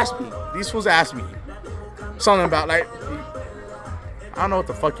 fools asked me. Something about like. I don't know what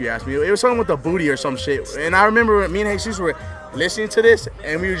the fuck you asked me. It was something with the booty or some shit. And I remember me and Jesus were listening to this,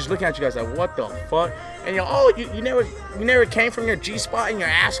 and we were just looking at you guys like, what the fuck? And you're, oh, you never came from your G spot in your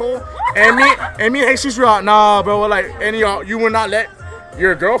asshole. And me and Jesus were like, nah, bro. We're like, and you would not let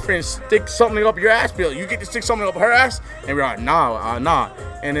your girlfriend stick something up your ass, Bill. You get to stick something up her ass, and we're like, nah.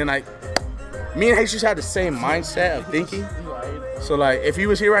 And then like, me and Jesus had the same mindset of thinking. So like, if he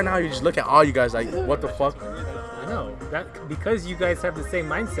was here right now, you just look at all you guys like, what the fuck? I know that because you guys have the same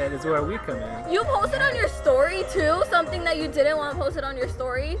mindset is where we come in. You posted on your story too something that you didn't want posted on your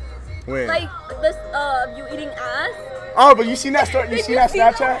story, When? like this you eating ass. Oh, but you seen that story? You seen that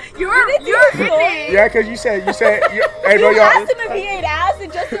Snapchat? You're idiot. Yeah, cause you said, hey bro, You y'all. asked him if he ate ass,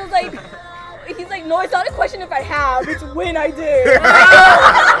 and Justin was like, he's like, No, it's not a question if I have. It's when I did.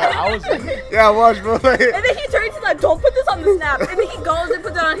 I was Yeah, watch, bro. Like, And then he turns to like, don't put this on the snap. And then he goes and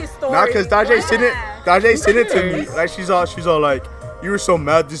puts it on his story. nah, cause Dajay sent it to me. Like she's all like, you were so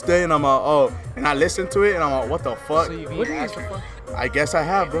mad this day, and I'm like, oh, and I listened to it, and I'm like, what the fuck? So you've eaten ass before? I guess I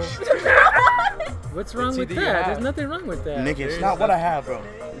have, bro. What's wrong with either you that? have. There's nothing wrong with that. Nigga, it's not what I have, bro.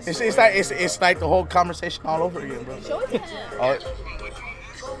 It's like the whole conversation all over again, bro. Show it to him. Oh,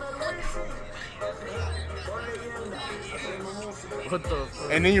 What the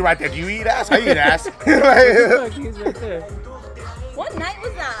fuck? and then you're right there. Do you eat ass? I eat ass. Fuck, he's right there. What night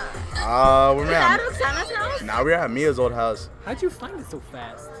was that? We're Was that at at Sana's house? now we're at Mia's old house. How'd you find it so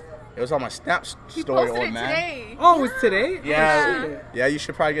fast? It was on my Snap He story, posted old it man. today. Oh, it's today? Yeah, Oh, shit. yeah. You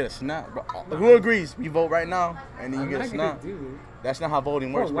should probably get a snap, bro. Who agrees? We vote right now, and then you I'm get a not gonna snap. do it. That's not how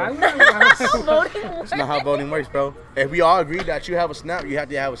voting Bro, works, why bro. would I? Voting That's not how voting works, bro. If we all agree that you have a snap, you have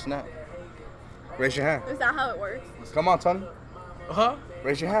to have a snap. Raise your hand. Is that how it works? Come on, Tony. Huh?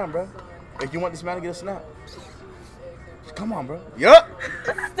 Raise your hand, bro. If you want this man to get a snap. Come on, bro. Yup.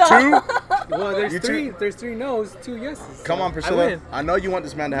 Two. Well, there's You three. too. There's 3 no's, 2 yeses. Come on, I Priscilla. win. I know you want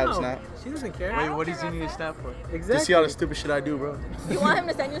this man to have a No, snap. she doesn't care. Wait, what does he need a snap for? Exactly. To see all the stupid shit I do, bro. You want him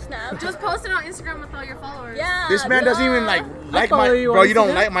to send you a snap? Just post it on Instagram with all your followers. Yeah. This man doesn't even like follow my you bro. on You don't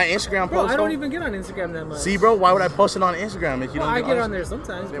Instagram? like my Instagram Bro, post. I don't though? even get on Instagram that much. See, bro. Why would I post it on Instagram if you Well, don't? I get on Instagram? there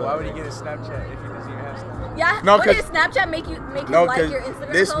sometimes. Then but- why would he get a Snapchat if he doesn't even have Snapchat? Yeah. No, what did 'cause- Snapchat make you No, like your because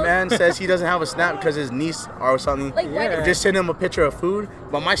Instagram this post? man says he doesn't have a snap because his niece or something Like, why Yeah. did just send him a picture of food.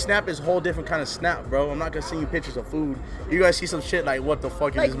 But my snap is a whole different kind of snap, bro. I'm not gonna send you pictures of food. You guys see some shit like, what the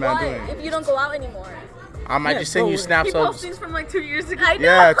fuck is like this man what? doing? If you don't go out anymore. I might Yeah, just send bro, you snaps He of. posts things from like 2 years ago. I know.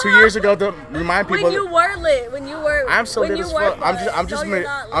 Yeah, 2 years ago to remind people. When you were lit, when you were. I'm so when lit you as were fuck. I'm lit, just so you're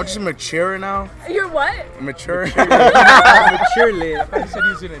not I'm just lit. mature now. You're what? Mature. I'm mature lit. I said he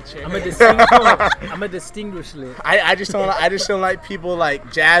was in a chair. I'm a distinguished lit. I just don't like people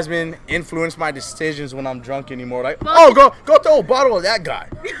like Jasmine influence my decisions when I'm drunk anymore. Like, go throw a bottle of that guy.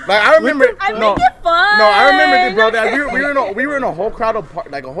 Like I remember. I no, make it fun. No, I remember this, bro. That we were in a whole crowd of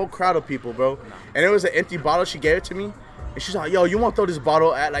a whole crowd of people, bro. And it was an empty bottle. She gave it to me, and she's like, "Yo, you want to throw this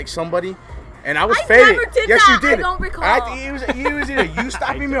bottle at like somebody?" And I was I faded. never did Yes, that. you did. I don't recall. I think it was either you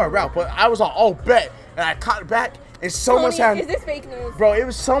stopping me or Ralph. But I was like, "Oh, bet," and I caught it back, and someone's Tony, hand, is this fake news? bro. It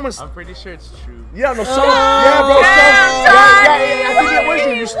was someone's. I'm pretty sure it's true. Yeah, no, someone. Yeah, bro. I think it was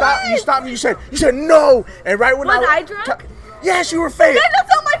you. You stopped me. You said no, and right when Was I drunk? Yes, you were faded. Then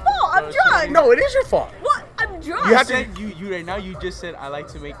that's not my fault. I'm drunk. No, it is your fault. What? I'm drunk. You have to- Said you right now. You just said I like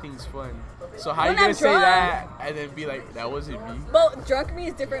to make things fun. So how When you gonna I'm say drunk. that and then be like that wasn't me? But drunk me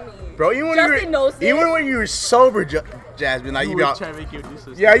is different me. Bro, even when Justin knows this. even when you were sober, Jasmine, like You you be were out. trying to make your do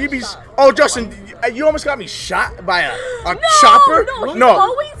something. Yeah, you be. Oh, Justin, you almost got me shot by a No, chopper. no, he's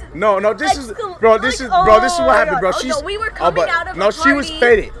always no. This is excla- this is like, this is oh what my happened, bro. God. Oh, She's no, we were coming out of a no, she was party.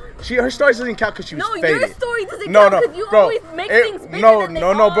 faded. Her story doesn't count because she was No, faded. your story doesn't No, count no, because you bro. always make things bigger No, than they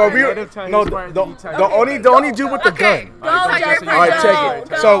no, bro. are. We Let were him tell no his part, then you tell the yours. only dude with the Okay, gun. go tell your Justin, All right, part. check Go, it.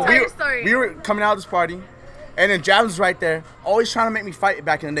 go. So Tell we your story. we were coming out of this party, and then Jasmine's right there, always trying to make me fight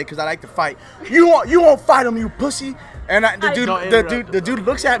back in the day because I like to fight. You won't fight him, you pussy. And the dude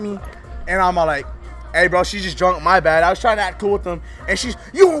looks at me, and I'm all like, "Hey, bro, she's just drunk. My bad. I was trying to act cool with them, and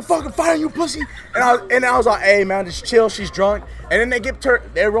you won't fucking fight him, you pussy." And I was like, "Hey, man, just chill. She's drunk." And then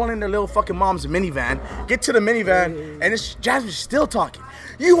they're rolling their little fucking mom's minivan. Get to the minivan, and it's Jasmine's still talking.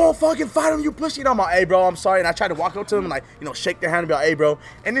 "You won't fucking fight him, you pussy." And I'm like, "Hey, bro, I'm sorry." And I tried to walk up to him and like, shake their hand and be like, "Hey, bro."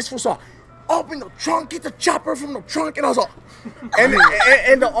 And this was all, "Open the trunk, get the chopper from the trunk." And I was like,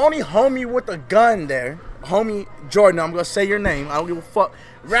 and the only homie with a gun there, homie Jordan, I'm gonna say your name, I don't give a fuck,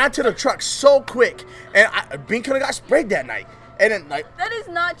 ran to the truck so quick, and Bean could have got sprayed that night. And then like, That is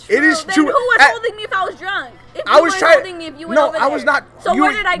not true. It is Then true. Who was At- holding me if I was drunk? If I you was weren't trying. holding me, if you went No, over I was there. not. So you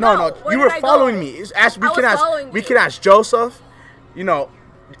where were- did I go? No, Where you did were I go? following me. We I can was ask. following We you. can ask Joseph.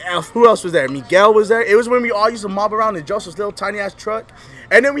 Who else was there? Miguel was there. It was when we all used to mob around in Joseph's little tiny ass truck.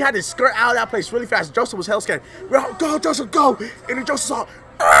 And then we had to skirt out of that place really fast. Joseph was hell scared. We're all, "Go, Joseph, go!" And then Joseph saw,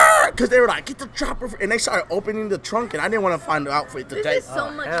 because they were like, "Get the chopper," and they started opening the trunk, and I didn't want to find out for it today. This is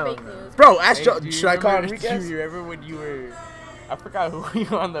so much hell fake no. news. Bro, ask Hey, Joe. do you Should I call remember- Enriquez? Do you remember when you were? I forgot who you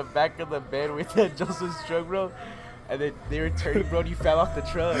were on the back of the bed with Joseph's truck, bro. And then they were turning, bro. And you fell off the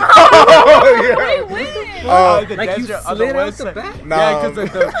truck. Oh, yeah. Wait, The Like you desert on slid out west the side. back? No. Yeah,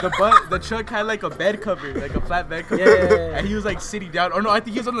 because the truck had like a bed cover, like a flat bed cover. Yeah. And he was like sitting down. Or no, I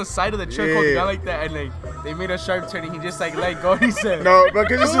think he was on the side of the truck Yeah. holding on like that. And like they made a sharp turn and he just like let go. And he said, No, bro,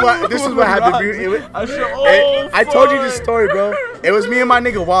 because this is what happened. I said, I told you this fuck." story, bro. It was me and my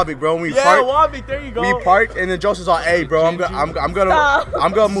nigga Wabik, bro. When we Yeah, parked, Wabik, there you go. we parked, and then Joseph's like, "Hey, bro, I'm gonna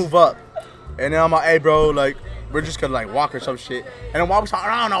Stop. move up." And then I'm like, hey, bro, like, we're just gonna like walk or some shit. And then Wobby's like,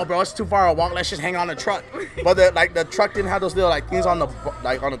 I don't know, bro, it's too far to walk. Let's just hang on the truck. But the truck didn't have those little like things on the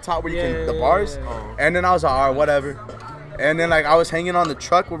top where you can the bars. And then I was like, all right, whatever. And then like I was hanging on the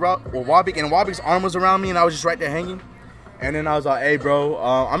truck with Wobby, and Wobby's arm was around me, and I was just right there hanging. And then I was like, hey, bro,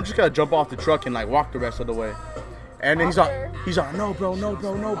 I'm just gonna jump off the truck and like walk the rest of the way. And then he's like, no, bro.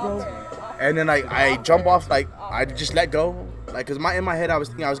 And then I jump off, like I just let go, like, cause in my head I was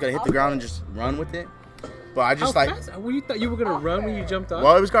thinking I was gonna hit the ground and just run with it. But I just How fast? Well, you thought you were gonna run when you jumped off?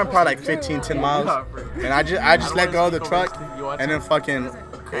 Well, it was going probably like 10 miles, and I just let go of the truck, and then fucking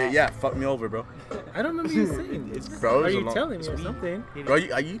fuck me over, bro. I don't remember you saying this. Bro, Are you telling me or something? Bro,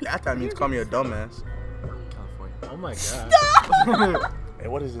 you laughed at me to call me a dumbass. Oh my god. Hey,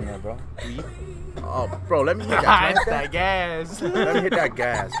 what is in there, bro? Oh, bro, let me hit that. It's that gas. Let me hit that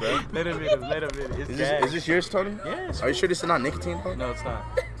gas, bro. Let him hit it. It's gas. Is this yours, Tony? Yes. Are you sure this is not nicotine, bro? No, it's not.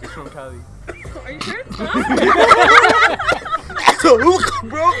 It's from Cali. Are you sure? That's a hookah,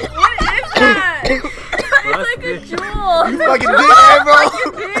 bro. What is that? It's like a jewel. You fucking did that, bro.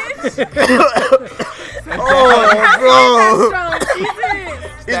 Oh, Strong.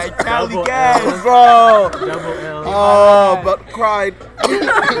 Jesus. That Cali Double gas. L. bro. Double L. Oh, but cried.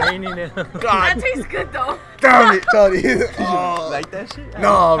 Raining down. That God tastes good though. damn it, Tony. Oh. Like that shit?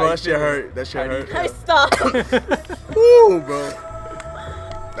 No, bro, that shit hurt. That shit hurt. I stopped. Woo, bro.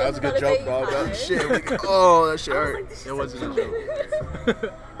 That was a good Gotta joke, get bro. you That high. shit. Oh, that shit hurt. It wasn't a joke.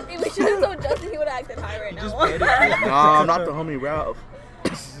 Hey, we should have told Justin he would have acted high right now. Nah, I'm not the homie Ralph.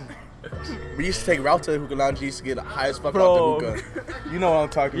 We used to take Ralph to the hookah lounge. He used to get high as fuck Bro. out the hookah. You know what I'm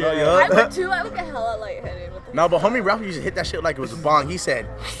talking I about, would yo. too. I would get hella lightheaded with the No, but homie Ralph used to hit that shit like it was a bong. He said,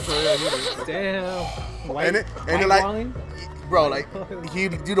 Damn. and then like, bro, like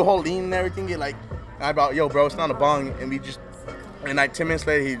he'd do the whole lean and everything. Get like, I about, yo, bro, it's not a bong, and we just, and like 10 minutes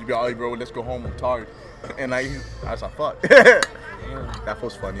later he'd be, oh, bro, let's go home. I'm tired. And like, I was like, fuck. That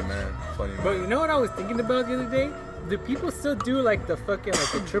was funny, man. Funny, man. But you know what I was thinking about the other day? Do people still do like the fucking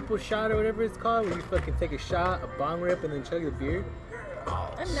like the triple shot or whatever it's called, where you fucking take a shot, a bong rip, and then chug the beer?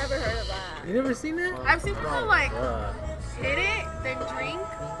 I've never heard of that. You never seen that? I've seen people like Uh, hit it, then drink,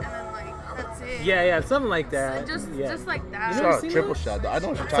 and then like that's it. yeah, something like that. Just yeah. like You that. never It's not seen a triple that? shot, though. I know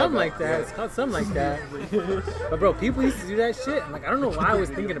what you're talking Something about. like that. It's called something like that. But bro, people used to do that shit. And, like, I don't know why I was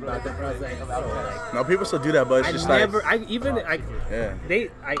thinking about that, but I was like, bro, like No, people still do that, but it's just never, like,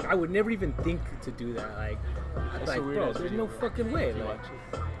 I would never even think to do that. Like, I'd be like, weird bro, ass there's video. no fucking way. Like,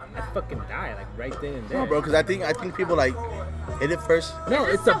 I'd fucking die, like right then and there. no, bro, because I think people like hit it first. No,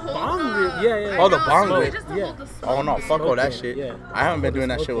 it's a bong rip. Yeah. Oh, the I know, bong so rip. just to Yeah. hold the Oh no, smoke. fuck all that Smoking, shit. yeah. I haven't been doing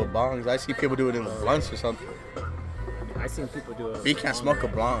that shit with Smoking. bongs. I see people do it in blunts or something. I seen people do it. But you can't smoke a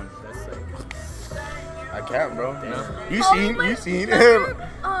blunt. That's like, I can't, bro. Damn. You seen Remember, him.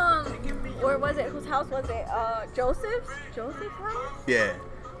 where was it? Whose house was it? Joseph's house? Yeah.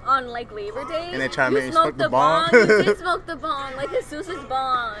 On like Labor Day. And they try to You make me smoke smoked the bong. You did smoke the bong, like Jesus'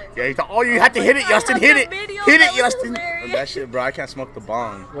 bong. Yeah, he thought, oh, you have to hit it, Justin, hit it. The video, Hit that it, was Justin. hilarious. That shit, bro, I can't smoke the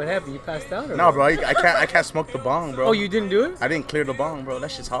bong. what happened? You passed out? Or No, what? bro, I can't smoke the bong, bro. Oh, you didn't do it? I didn't clear the bong, bro.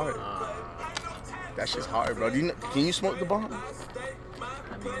 That shit's hard. That shit's hard, bro. Can you smoke the bong?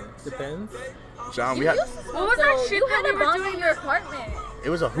 I mean, depends. John, we You had, used to smoke, What was that though. shit You that had we a were bong doing in your apartment. it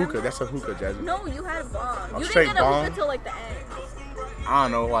was a hookah. That's a hookah, Jasmine. No, you had a bong. A You straight didn't get a bong? hookah till like the end. I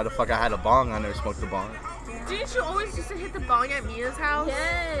don't know why the fuck I had a bong. I never smoked the bong. Didn't you always used to hit the bong at Mia's house?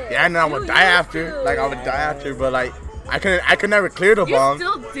 Yes. Yeah, and then I You would die used after. to. Like I would die after, but like I could never clear the You bong.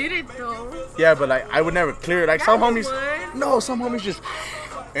 still did it though. Yeah, but like I would never clear it. Like some Yeah, you homies, would. no, some homies just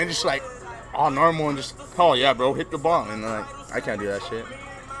and just like all normal and just, oh yeah, bro, hit the bong, and like I can't do that shit.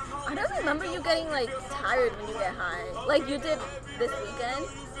 I don't remember you getting like tired when you get high, like you did this weekend.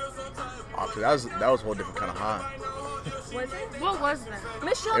 Oh, 'cause that was a whole different kind of high. Was it? What was that?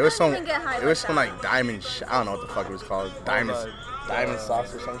 Michelle It was didn't some, even get high. it was like some that. like diamond. I don't know what the fuck it was called. Diamond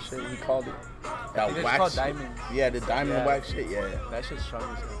sauce or some shit. He called it. That It's wax. called diamonds. Yeah, the diamond Yeah. wax shit. Yeah, That shit's strong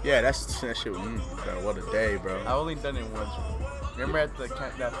as hell. yeah, that shit. Bro, what a day, bro. I only done it once. Remember at the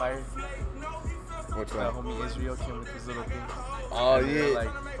camp, that fire? Which That one? homie Israel came with his little thing. Oh And they're, yeah.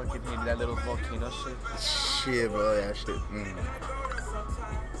 like fucking hitting that little volcano shit. Shit, bro, that shit.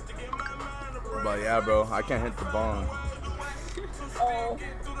 But yeah, bro, I can't hit the bong. Oh,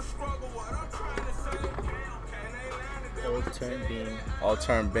 Old turn bean. All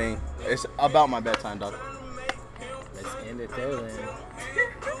turn bang. It's about my bedtime, dog. Let's end it there then.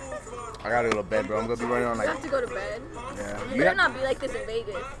 I gotta go to bed, bro. I'm gonna be running on you like, have to go to bed. yeah. You You better got- not be like this in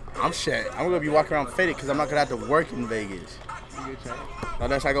Vegas. I'm shit. I'm gonna be walking around faded because I'm not gonna have to work in Vegas.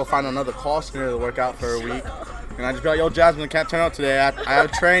 Unless I go find another call center to work out for a week. And I just be like, yo, Jasmine, can't turn out today. I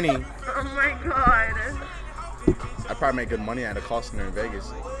have training. Oh my god. I probably make good money at a call center in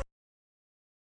Vegas.